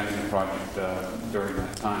representing the project during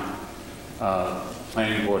that time.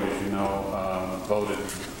 Planning Board, as you know, voted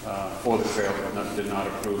for the trail, but did not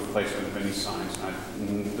approve placement of any signs.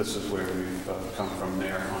 And this is where we've come from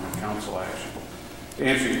there on a council action. To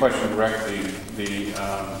answer your question directly,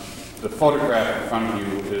 the photograph in front of you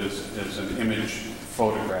is an image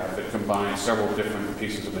photograph. It combines several different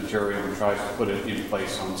pieces of material and tries to put it in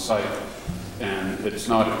place on site. And it's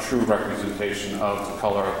not a true representation of the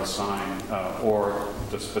color of the sign or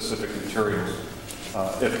the specific materials.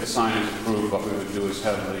 If the sign is approved, what we would do is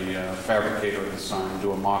have the fabricator of the sign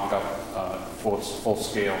do a mock-up full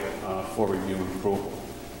scale for review and approval.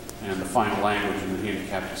 And the final language in the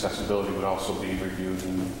handicapped accessibility would also be reviewed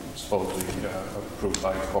and supposedly approved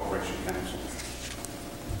by the Corporation Council.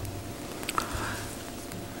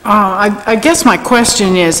 I guess my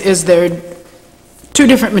question is there two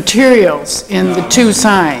different materials in the two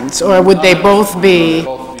signs, or would they both be?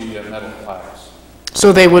 Both be metal plaques.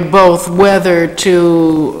 So they would both weather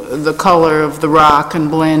to the color of the rock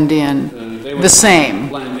and blend in the same?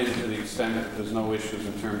 Blend in to the extent that there's no issues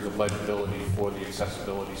in terms of legibility for the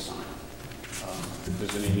accessibility sign. If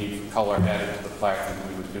there's any need for color added to the plaque, then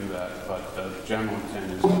we would do that. But the general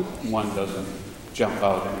intent is that one doesn't jump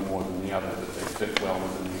out any more than the other, that they fit well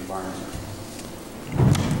within the environment.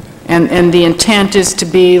 And the intent is to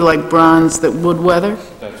be like bronze that would weather?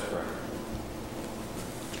 That's correct.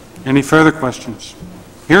 Any further questions?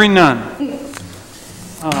 Hearing none.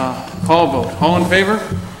 Call vote. All in favor?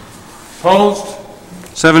 Opposed?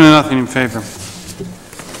 7-0 in favor.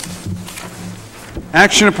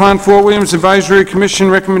 Action upon Fort Williams Advisory Commission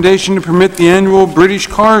recommendation to permit the annual British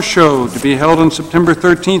Car Show to be held on September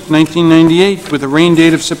 13th, 1998, with a rain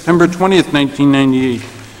date of September 20th, 1998.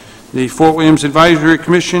 The Fort Williams Advisory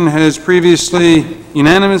Commission has previously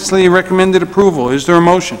unanimously recommended approval. Is there a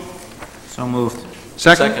motion? So moved.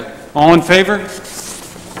 Second? All in favor?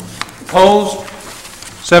 Opposed?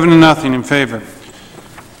 7-0 in favor.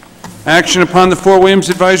 Action upon the Fort Williams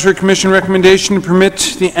Advisory Commission recommendation to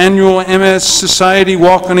permit the annual MS Society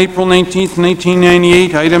Walk on April 19th,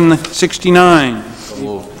 1998, item 69.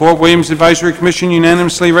 Fort Williams Advisory Commission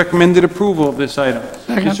unanimously recommended approval of this item.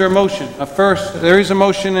 Is there a motion? There is a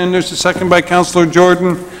motion, and there's a second by Councilor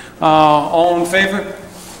Jordan. All in favor?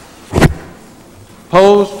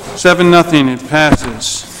 Opposed? 7-0, it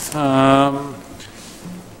passes.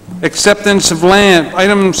 Acceptance of land,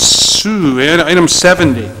 item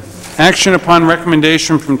 70. Action upon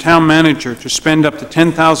recommendation from town manager to spend up to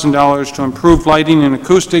 $10,000 to improve lighting and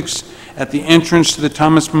acoustics at the entrance to the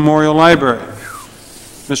Thomas Memorial Library.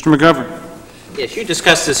 Mr. McGovern. Yes, you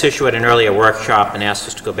discussed this issue at an earlier workshop and asked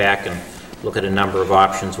us to go back and look at a number of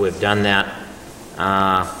options. We've done that.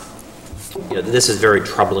 This is very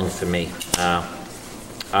troubling for me.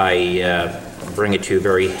 I bring it to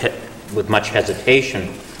you with much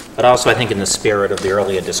hesitation, but also I think in the spirit of the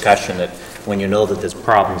earlier discussion that when you know that there's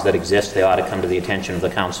problems that exist, they ought to come to the attention of the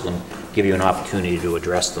council and give you an opportunity to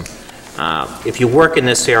address them. If you work in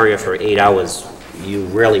this area for 8 hours, you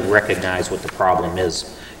really recognize what the problem is.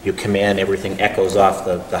 You come in, everything echoes off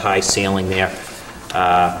the high ceiling there.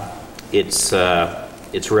 It's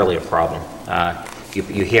really a problem.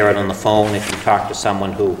 You hear it on the phone if you talk to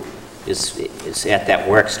someone who is at that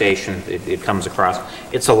workstation. It comes across.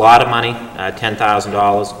 It's a lot of money,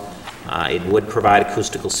 $10,000. It would provide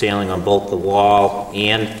acoustical ceiling on both the wall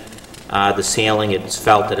and the ceiling. It's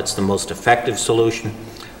felt that it's the most effective solution.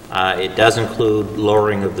 It does include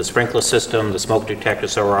lowering of the sprinkler system, the smoke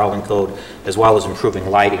detectors are all in code, as well as improving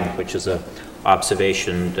lighting, which is an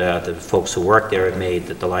observation the folks who work there have made,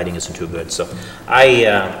 that the lighting isn't too good. So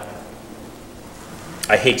I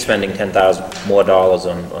hate spending $10,000 more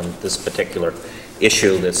on this particular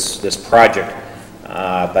issue, this project,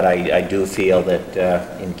 but I do feel that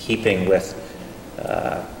in keeping with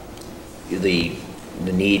the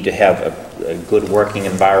need to have a good working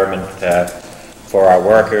environment for our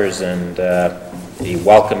workers and the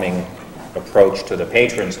welcoming approach to the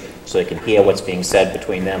patrons so they can hear what's being said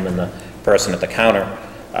between them and the person at the counter,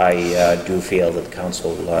 I do feel that the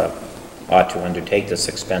council ought to undertake this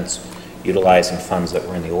expense utilizing funds that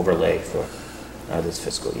were in the overlay for this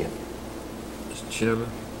fiscal year. Mr. Chairman,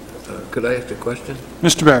 could I ask a question?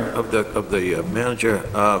 Mr. Barrett. Of the manager,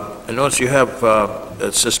 I notice you have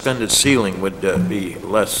a suspended ceiling. Would be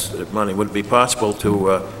less money. Would it be possible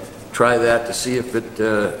to try that to see if it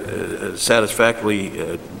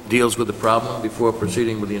satisfactorily deals with the problem before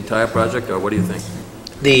proceeding with the entire project, or what do you think?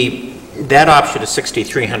 That option is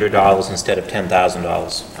 $6,300 instead of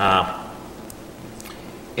 $10,000.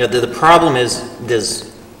 The problem is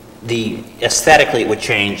aesthetically it would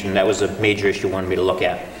change, and that was a major issue you wanted me to look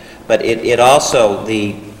at. But it also,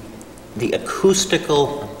 the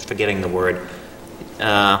acoustical, forgetting the word,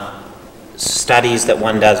 studies that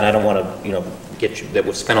one does, and I don't want to, that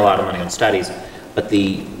would spend a lot of money on studies, but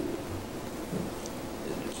the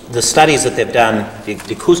studies that they've done, the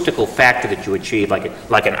acoustical factor that you achieve,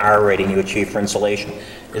 like an R rating you achieve for insulation,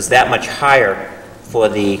 is that much higher for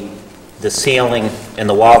the ceiling and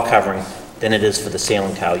the wall covering than it is for the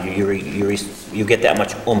ceiling tile. You get that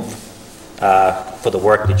much oomph for the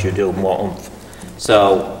work that you do, more oomph.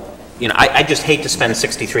 So, I just hate to spend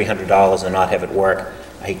 $6,300 and not have it work.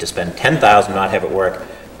 I hate to spend $10,000 and not have it work.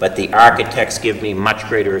 But the architects give me much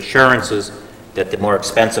greater assurances that the more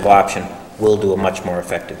expensive option will do a much more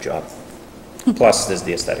effective job. Plus, there's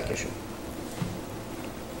the aesthetic issue.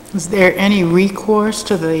 Is there any recourse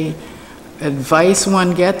to the advice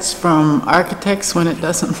one gets from architects when it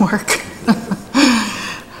doesn't work?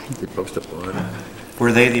 They post up on it.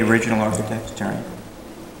 Were they the original architects, Terry?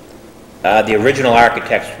 The original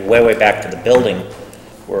architects, way back to the building,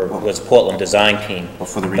 was Portland Design Team. Well,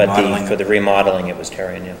 for the remodeling? But for the remodeling, it was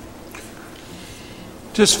Terry and you.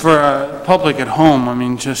 Just for public at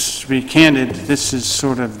home, just to be candid, this is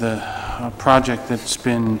sort of the project that's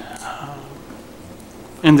been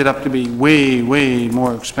ended up to be way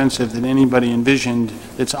more expensive than anybody envisioned.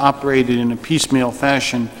 That's operated in a piecemeal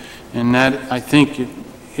fashion, and that, I think,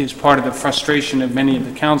 is part of the frustration of many of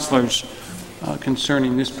the councilors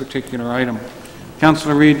concerning this particular item.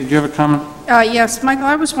 Councilor Reed, did you have a comment? Yes, Michael,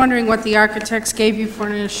 I was wondering what the architects gave you for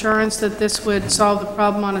an assurance that this would solve the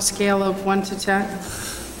problem on a scale of 1 to 10?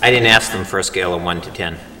 I didn't ask them for a scale of 1 to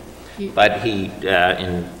 10, but he,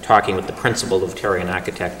 in talking with the principal of Terry, an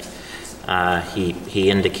architect,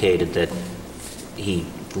 he indicated that he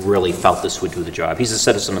really felt this would do the job. He's a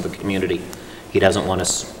citizen of the community. He doesn't want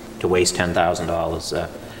us to waste $10,000.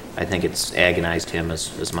 I think it's agonized him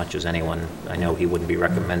as much as anyone. I know he wouldn't be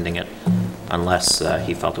recommending it unless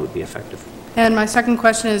he felt it would be effective. And my second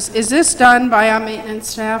question is this done by our maintenance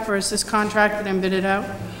staff, or is this contracted and bidded out?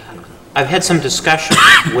 I've had some discussion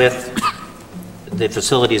with the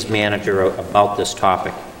facilities manager about this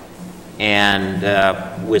topic, and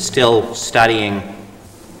we're still studying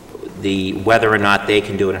whether or not they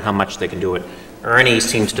can do it and how much they can do it. Ernie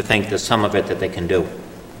seems to think there's some of it that they can do,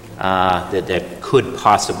 that could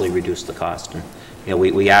possibly reduce the cost. And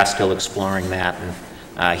we are still exploring that. And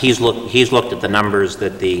he's looked at the numbers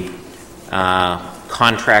that the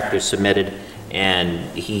contractor submitted, and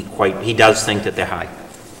he does think that they're high.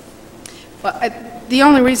 Well, the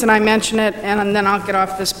only reason I mention it, and then I'll get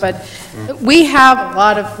off this, but we have a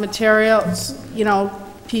lot of materials,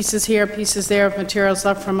 pieces here, pieces there of materials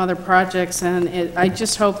left from other projects, and I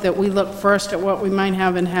just hope that we look first at what we might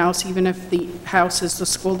have in-house, even if the house is the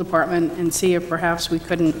school department, and see if perhaps we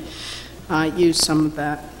couldn't use some of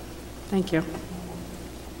that. Thank you.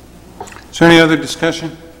 Is there any other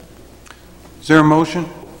discussion? Is there a motion?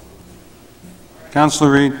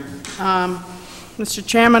 Councilor Reed. Mr.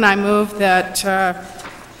 Chairman, I move that,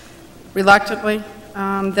 reluctantly,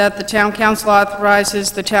 that the town council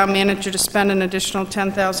authorizes the town manager to spend an additional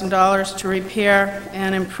 $10,000 to repair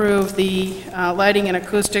and improve the lighting and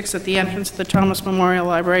acoustics at the entrance of the Thomas Memorial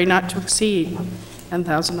Library, not to exceed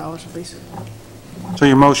 $10,000, please. So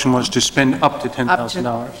your motion was to spend up to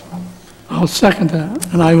 $10,000? I'll second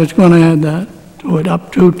that, and I was going to add that to it,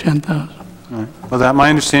 up to $10,000. All right. Well, that, my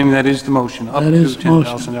understanding, that is the motion, up to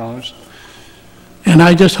 $10,000. And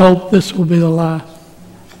I just hope this will be the last.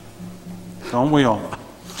 Don't we all?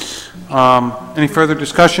 Any further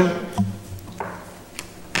discussion?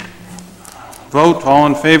 Vote, all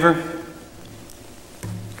in favor?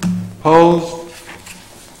 Opposed?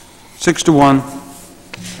 6-1,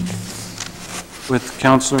 with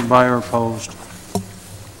Councilor Byer opposed.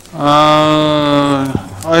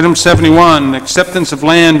 Item 71, acceptance of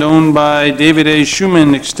land owned by David A.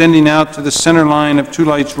 Schuman extending out to the center line of Two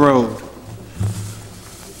Lights Road.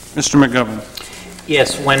 Mr. McGovern.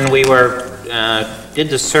 Yes, when we did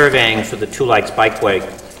the surveying for the Two Lights Bikeway,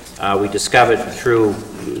 we discovered through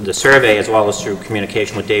the survey as well as through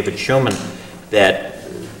communication with David Schuman that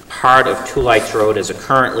part of Two Lights Road as it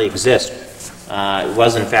currently exists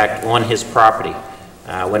was in fact on his property.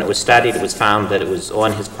 When it was studied, it was found that it was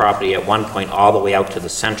on his property at one point all the way out to the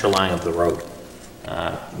center line of the road.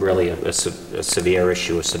 Really a severe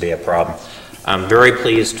issue, a severe problem. I'm very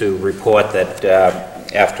pleased to report that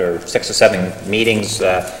after 6 or 7 meetings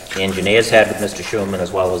the engineers had with Mr. Schuman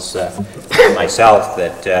as well as myself,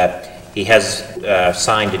 that he has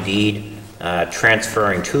signed a deed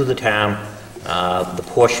transferring to the town the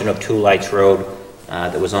portion of Two Lights Road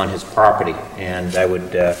that was on his property. And I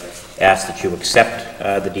would ask that you accept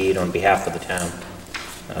the deed on behalf of the town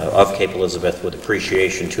of Cape Elizabeth, with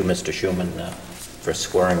appreciation to Mr. Schuman for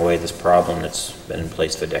squaring away this problem that's been in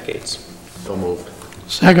place for decades. So moved.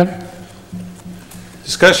 Second.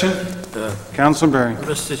 Discussion? Councilor Berry.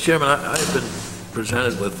 Mr. Chairman, I've been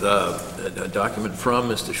presented with a document from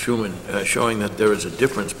Mr. Schuman showing that there is a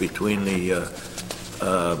difference between the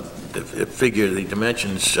figure, the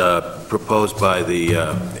dimensions proposed by the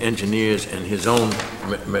engineers and his own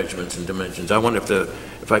measurements and dimensions. I wonder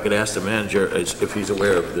if I could ask the manager if he's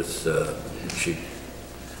aware of this sheet,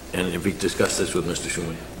 and if he discussed this with Mr.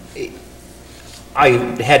 Schuman. I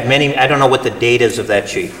had many, I don't know what the date is of that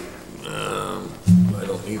sheet. I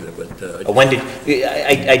don't either, but... When did,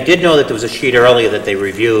 I did know that there was a sheet earlier that they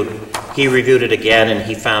reviewed. He reviewed it again, and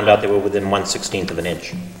he found out they were within 1/16 of an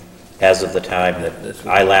inch as of the time that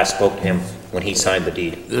I last spoke to him when he signed the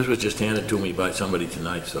deed. This was just handed to me by somebody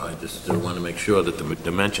tonight, so I just want to make sure that the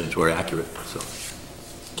dimensions were accurate, so...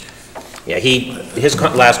 Yeah, his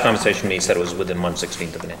last conversation with me said it was within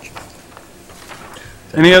 1/16 of an inch.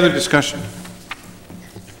 Any other discussion?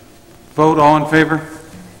 Vote, all in favor?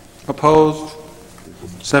 Opposed?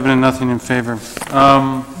 7-0 in favor.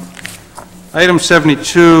 Item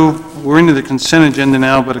 72, we're into the consent agenda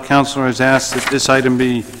now, but a councilor has asked that this item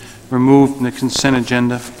be removed from the consent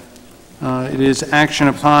agenda. It is action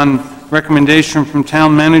upon recommendation from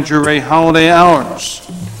Town Manager Ray Holiday Hours.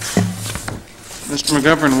 Mr.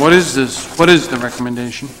 McGovern, what is this? What is the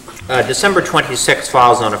recommendation? December 26th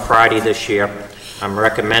falls on a Friday this year. I'm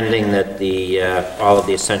recommending that all of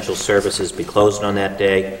the essential services be closed on that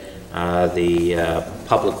day.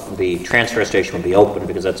 The transfer station will be open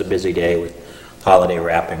because that's a busy day with holiday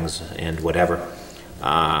wrappings and whatever.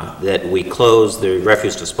 That we close the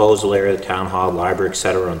refuse disposal area, the town hall, library,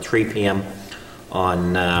 etc. on 3 p.m.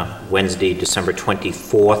 on Wednesday, December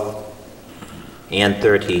 24th. and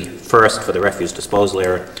 31st for the refuse disposal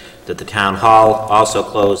area, that the town hall also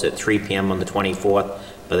close at 3 p.m. on the 24th,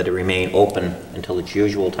 but that it remain open until its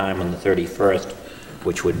usual time on the 31st,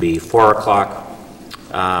 which would be 4 o'clock.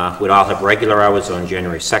 We'd all have regular hours on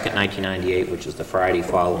January 2nd, 1998, which is the Friday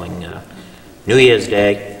following New Year's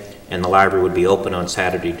Day, and the library would be open on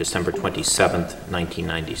Saturday, December 27th,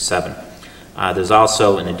 1997. There's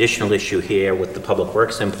also an additional issue here with the Public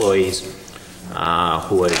Works employees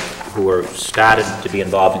who are started to be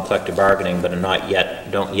involved in collective bargaining, but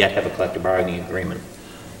don't yet have a collective bargaining agreement,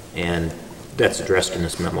 and that's addressed in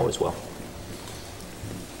this memo as well.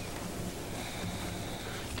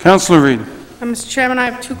 Councilor Reed. Mr. Chairman, I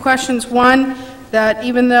have two questions. One, that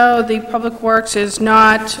even though the Public Works is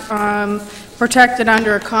not protected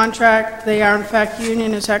under a contract, they are in fact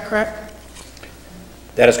union, is that correct?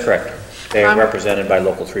 That is correct. They are represented by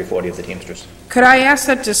Local 340 of the Teamsters. Could I ask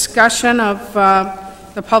that discussion of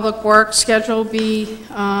the Public Works schedule be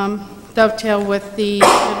dovetail with the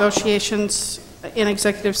negotiations in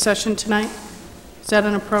executive session tonight? Is that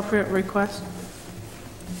an appropriate request?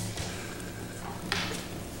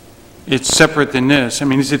 It's separate than this. I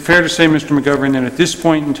mean, is it fair to say, Mr. McGovern, that at this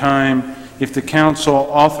point in time, if the council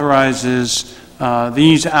authorizes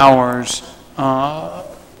these hours,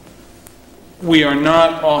 we are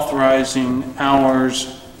not authorizing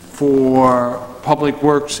hours for Public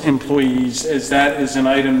Works employees, as that is an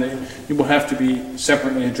item that will have to be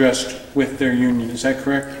separately addressed with their union. Is that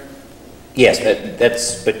correct? Yes,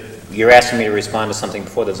 but you're asking me to respond to something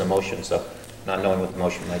before there's a motion, so not knowing what the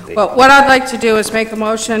motion might be. Well, what I'd like to do is make a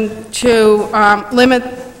motion to limit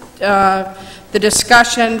the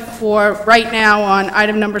discussion for right now on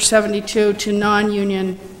item number 72 to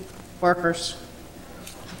non-union workers,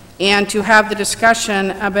 and to have the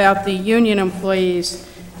discussion about the union employees'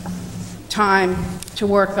 time to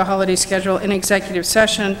work the holiday schedule in executive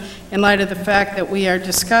session in light of the fact that we are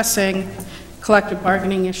discussing collective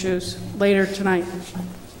bargaining issues later tonight.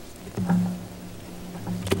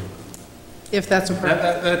 If that's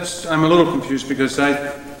appropriate. I'm a little confused because I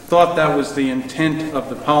thought that was the intent of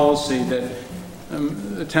the policy, that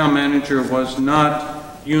the town manager was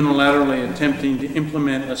not unilaterally attempting to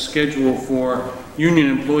implement a schedule for union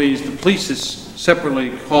employees. The police is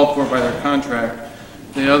separately called for by their contract.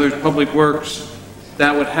 The other, Public Works,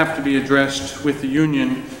 that would have to be addressed with the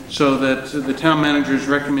union, so that the town manager's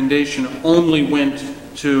recommendation only went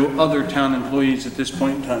to other town employees at this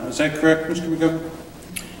point in time. Is that correct, Mr. McGovern?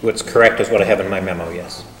 What's correct is what I have in my memo,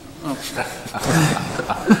 yes.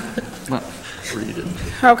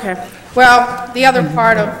 Okay. Well, the other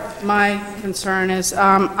part of my concern is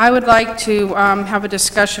I would like to have a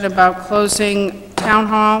discussion about closing Town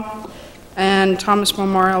Hall and Thomas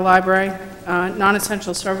Memorial Library,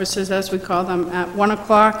 non-essential services, as we call them, at 1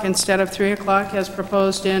 o'clock instead of 3 o'clock, as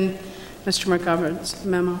proposed in Mr. McGovern's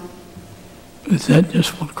memo. Is that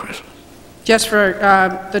just for Christmas? Just for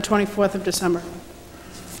the 24th of December.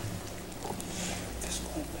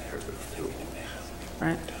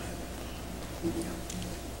 Right.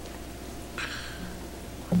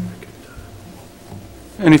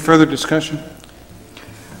 Any further discussion?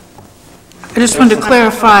 I just wanted to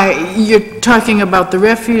clarify, you're talking about the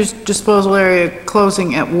refuse disposal area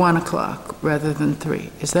closing at 1 o'clock rather than 3.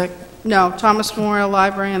 Is that? No, Thomas Memorial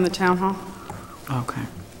Library and the Town Hall. Okay.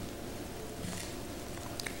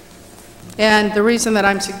 And the reason that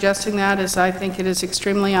I'm suggesting that is I think it is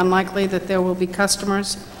extremely unlikely that there will be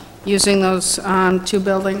customers using those two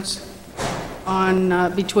buildings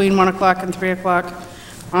on between 1 o'clock and 3 o'clock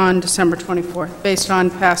on December 24th, based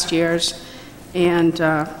on past years and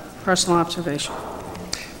personal observation.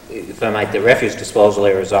 If I might, the refuse disposal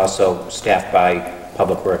area is also staffed by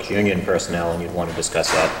Public Works union personnel, and you'd want to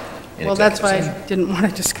discuss that in Well, that's why executive I didn't want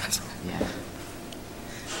to discuss it. Yeah.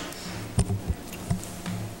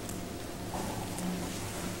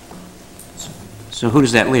 So who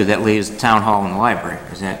does that leave? That leaves the town hall and the library,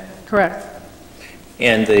 is that Correct.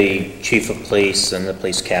 And the chief of police and the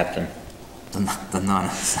police captain. the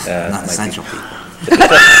non-essential people?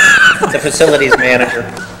 The facilities manager.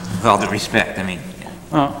 With all due respect, I mean.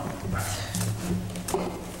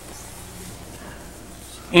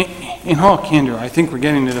 In all candor, I think we're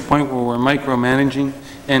getting to the point where we're micromanaging,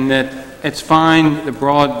 and that it's fine, the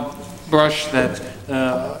broad brush that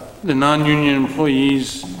the non-union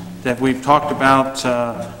employees that we've talked about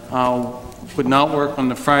would not work on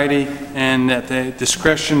the Friday, and that the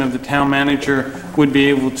discretion of the town manager would be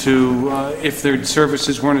able to, if their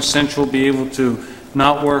services weren't essential, be able to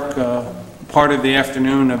not work part of the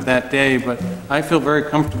afternoon of that day. But I feel very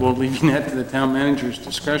comfortable leaving that to the town manager's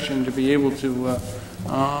discretion to be able to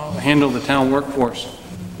handle the town workforce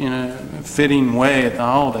in a fitting way at the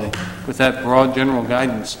holiday with that broad general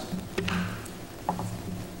guidance.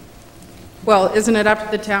 Well, isn't it up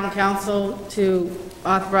to the town council to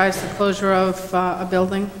authorize the closure of a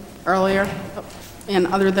building earlier and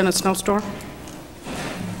other than a snowstorm?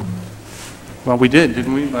 Well, we did,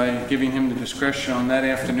 didn't we, by giving him the discretion on that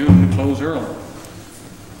afternoon to close early.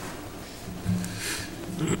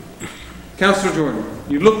 Councilor Jordan,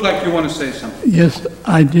 you look like you want to say something. Yes,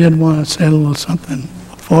 I did want to say a little something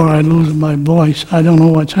before I lose my voice. I don't know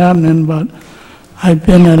what's happening, but I've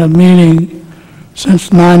been at a meeting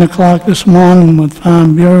since 9 o'clock this morning with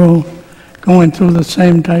Farm Bureau, going through the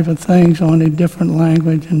same type of things, only different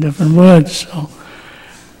language and different words. So,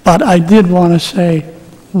 but I did want to say,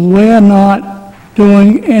 we're not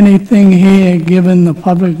doing anything here, giving the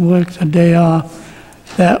Public Works a day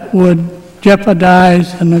off, that would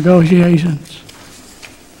jeopardize the negotiations.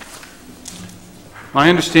 My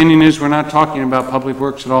understanding is we're not talking about Public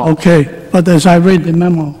Works at all. Okay, but as I read the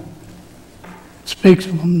memo, it speaks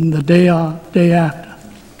of them the day after.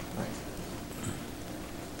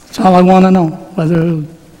 That's all I want to know, whether...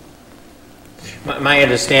 My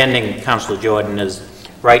understanding, Councilor Jordan, is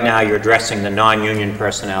right now you're addressing the non-union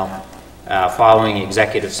personnel. Following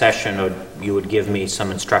executive session, or you would give me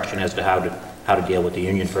some instruction as to how to deal with the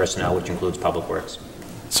union personnel, which includes Public Works.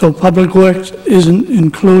 So Public Works isn't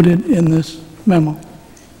included in this memo?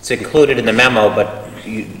 It's included in the memo, but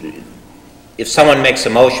if someone makes a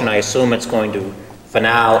motion, I assume it's going to, for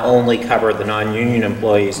now, only cover the non-union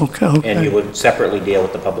employees. Okay. And you would separately deal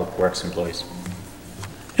with the Public Works employees.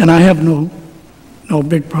 And I have no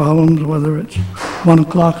big problems, whether it's 1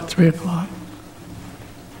 o'clock or 3 o'clock.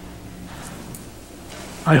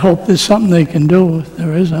 I hope there's something they can do. If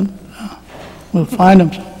there isn't, we'll find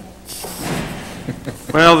them.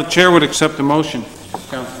 Well, the chair would accept the motion,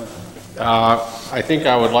 Councilor. I think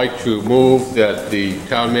I would like to move that the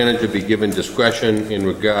town manager be given discretion in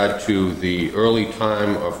regard to the early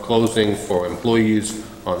time of closing for employees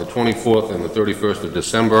on the 24th and the 31st of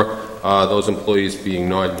December, those employees being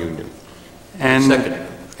non-union. And, Second.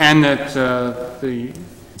 and that the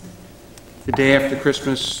day after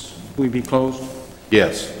Christmas, we be closed?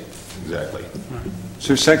 Yes, exactly. Is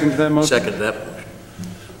there a second to that motion? Second that.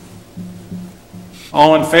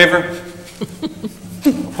 All in favor?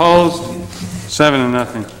 Opposed?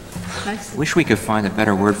 7-0. Nice. Wish we could find a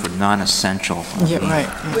better word for non-essential. Yeah,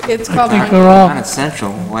 right. It's called... I think they're all,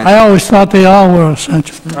 Non-essential, I always thought they all were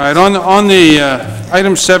essential. All right, on the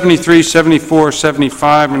items 73, 74,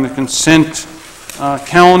 75 in the consent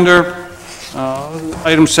calendar,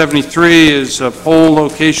 item 73 is a pole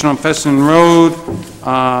location on Fessenden Road.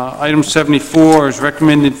 Item 74 is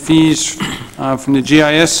recommended fees from the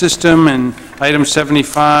GIS system, and item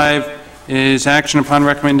 75 is action upon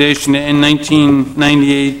recommendation to end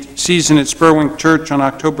 1998 season at Spurwink Church on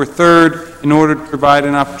October 3rd in order to provide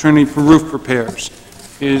an opportunity for roof repairs.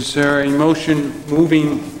 Is there a motion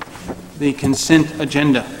moving the consent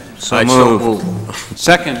agenda? So moved.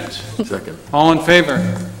 Second. Second. All in favor?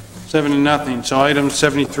 7-0. So items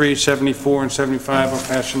 73, 74, and 75 are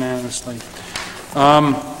passed unanimously.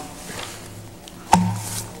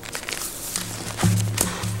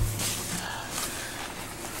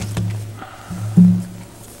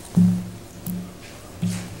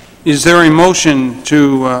 Is there a motion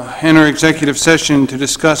to enter executive session to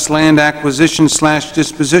discuss land acquisition /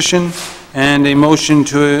 disposition, and a motion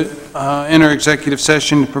to enter executive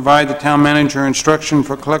session to provide the town manager instruction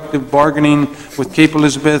for collective bargaining with Cape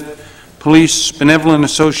Elizabeth Police Benevolent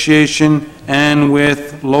Association and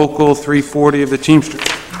with Local 340 of the Teamsters?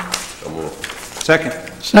 Second.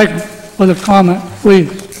 Second, with a comment,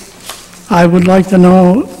 please. I would like to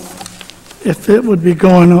know if it would be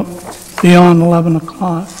going up beyond 11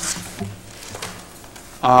 o'clock.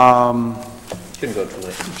 Shouldn't go too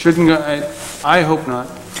late. Shouldn't go, I hope not.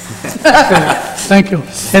 Thank you.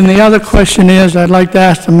 And the other question is, I'd like to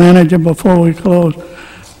ask the manager before we close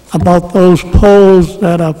about those poles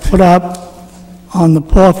that are put up on the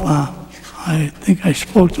Poor Farm. I think I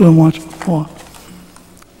spoke to him once before.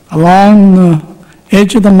 Along the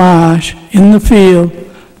edge of the marsh, in the field,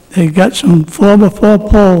 they got some 4x4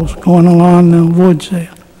 poles going along the woods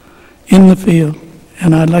there, in the field,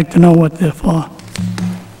 and I'd like to know what they're for.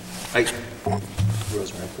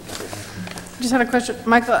 Just had a question.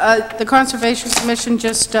 Michael, the Conservation Commission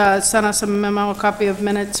just sent us a memo, a copy of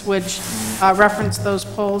minutes, which reference those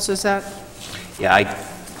poles. Is that? Yeah,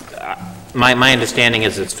 my understanding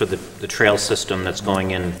is it's for the trail system that's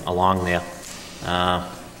going in along there,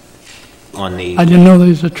 on the... I didn't know there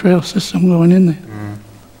was a trail system going in there.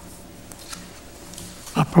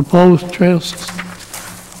 A proposed trail system.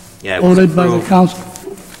 Yeah, it was Voted by the approved. council.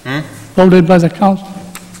 Voted by the council.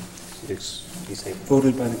 was, you say,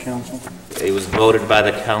 Voted by the council? it was voted by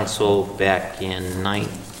the council back in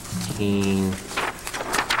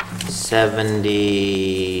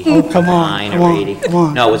 1979 Oh, come on, or 80. come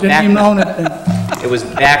on. No, it was Didn't back, even own it then. it was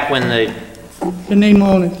back when the Didn't even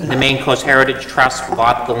own it then. The Maine Coast Heritage Trust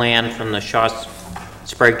bought the land from the Shaw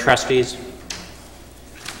Sprague trustees,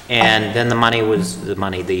 and then the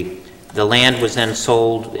land was then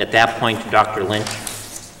sold at that point to Dr. Lynch,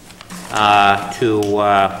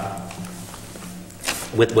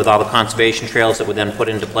 with all the conservation trails that were then put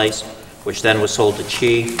into place, which then was sold to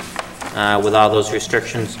Chi with all those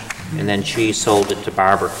restrictions, and then Chi sold it to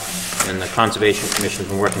Barber. And the Conservation Commission's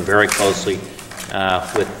been working very closely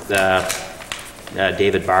with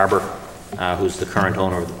David Barber, who's the current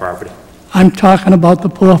owner of the property. I'm talking about the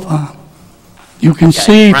poor farm. You can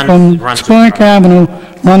see runs from through the Squanick Avenue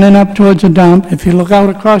running up towards the dump, if you look out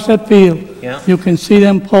across that field, Yeah. you can see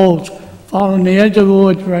them poles following the edge of the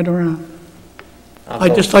woods right around.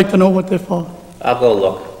 I'd just like to know what they're for. I'll go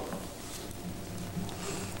look.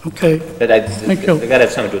 Okay, But Thank you. they gotta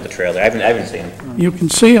have something to do with the trailer. I haven't seen them. you can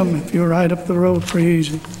see them if you ride up the road pretty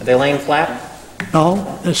easy. Are they laying flat?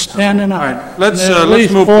 No, they're standing up. All right, let's They're at let's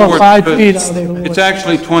least move 4 or forward. 5 but feet out of the woods. It's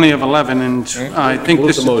actually 20 of 11, and I think Move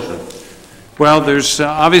this... the motion. Well, there's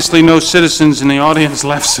obviously no citizens in the audience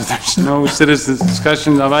left, so there's no citizens'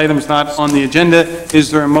 discussion of items not on the agenda. Is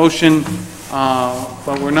there a motion?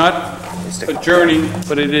 But we're not adjourning,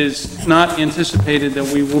 but it is not anticipated that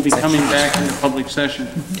we will be coming back into public session.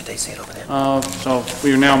 Did they say it over there? So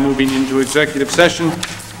we are now moving into executive session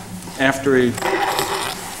after a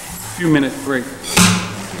few-minute break.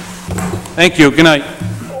 Thank you. Good night.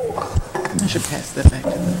 I should pass that back to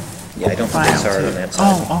them. Yeah, I don't think I saw it on that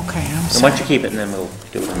side. Oh, okay, I'm And why don't you keep it, and then we'll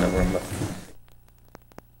do it in the room.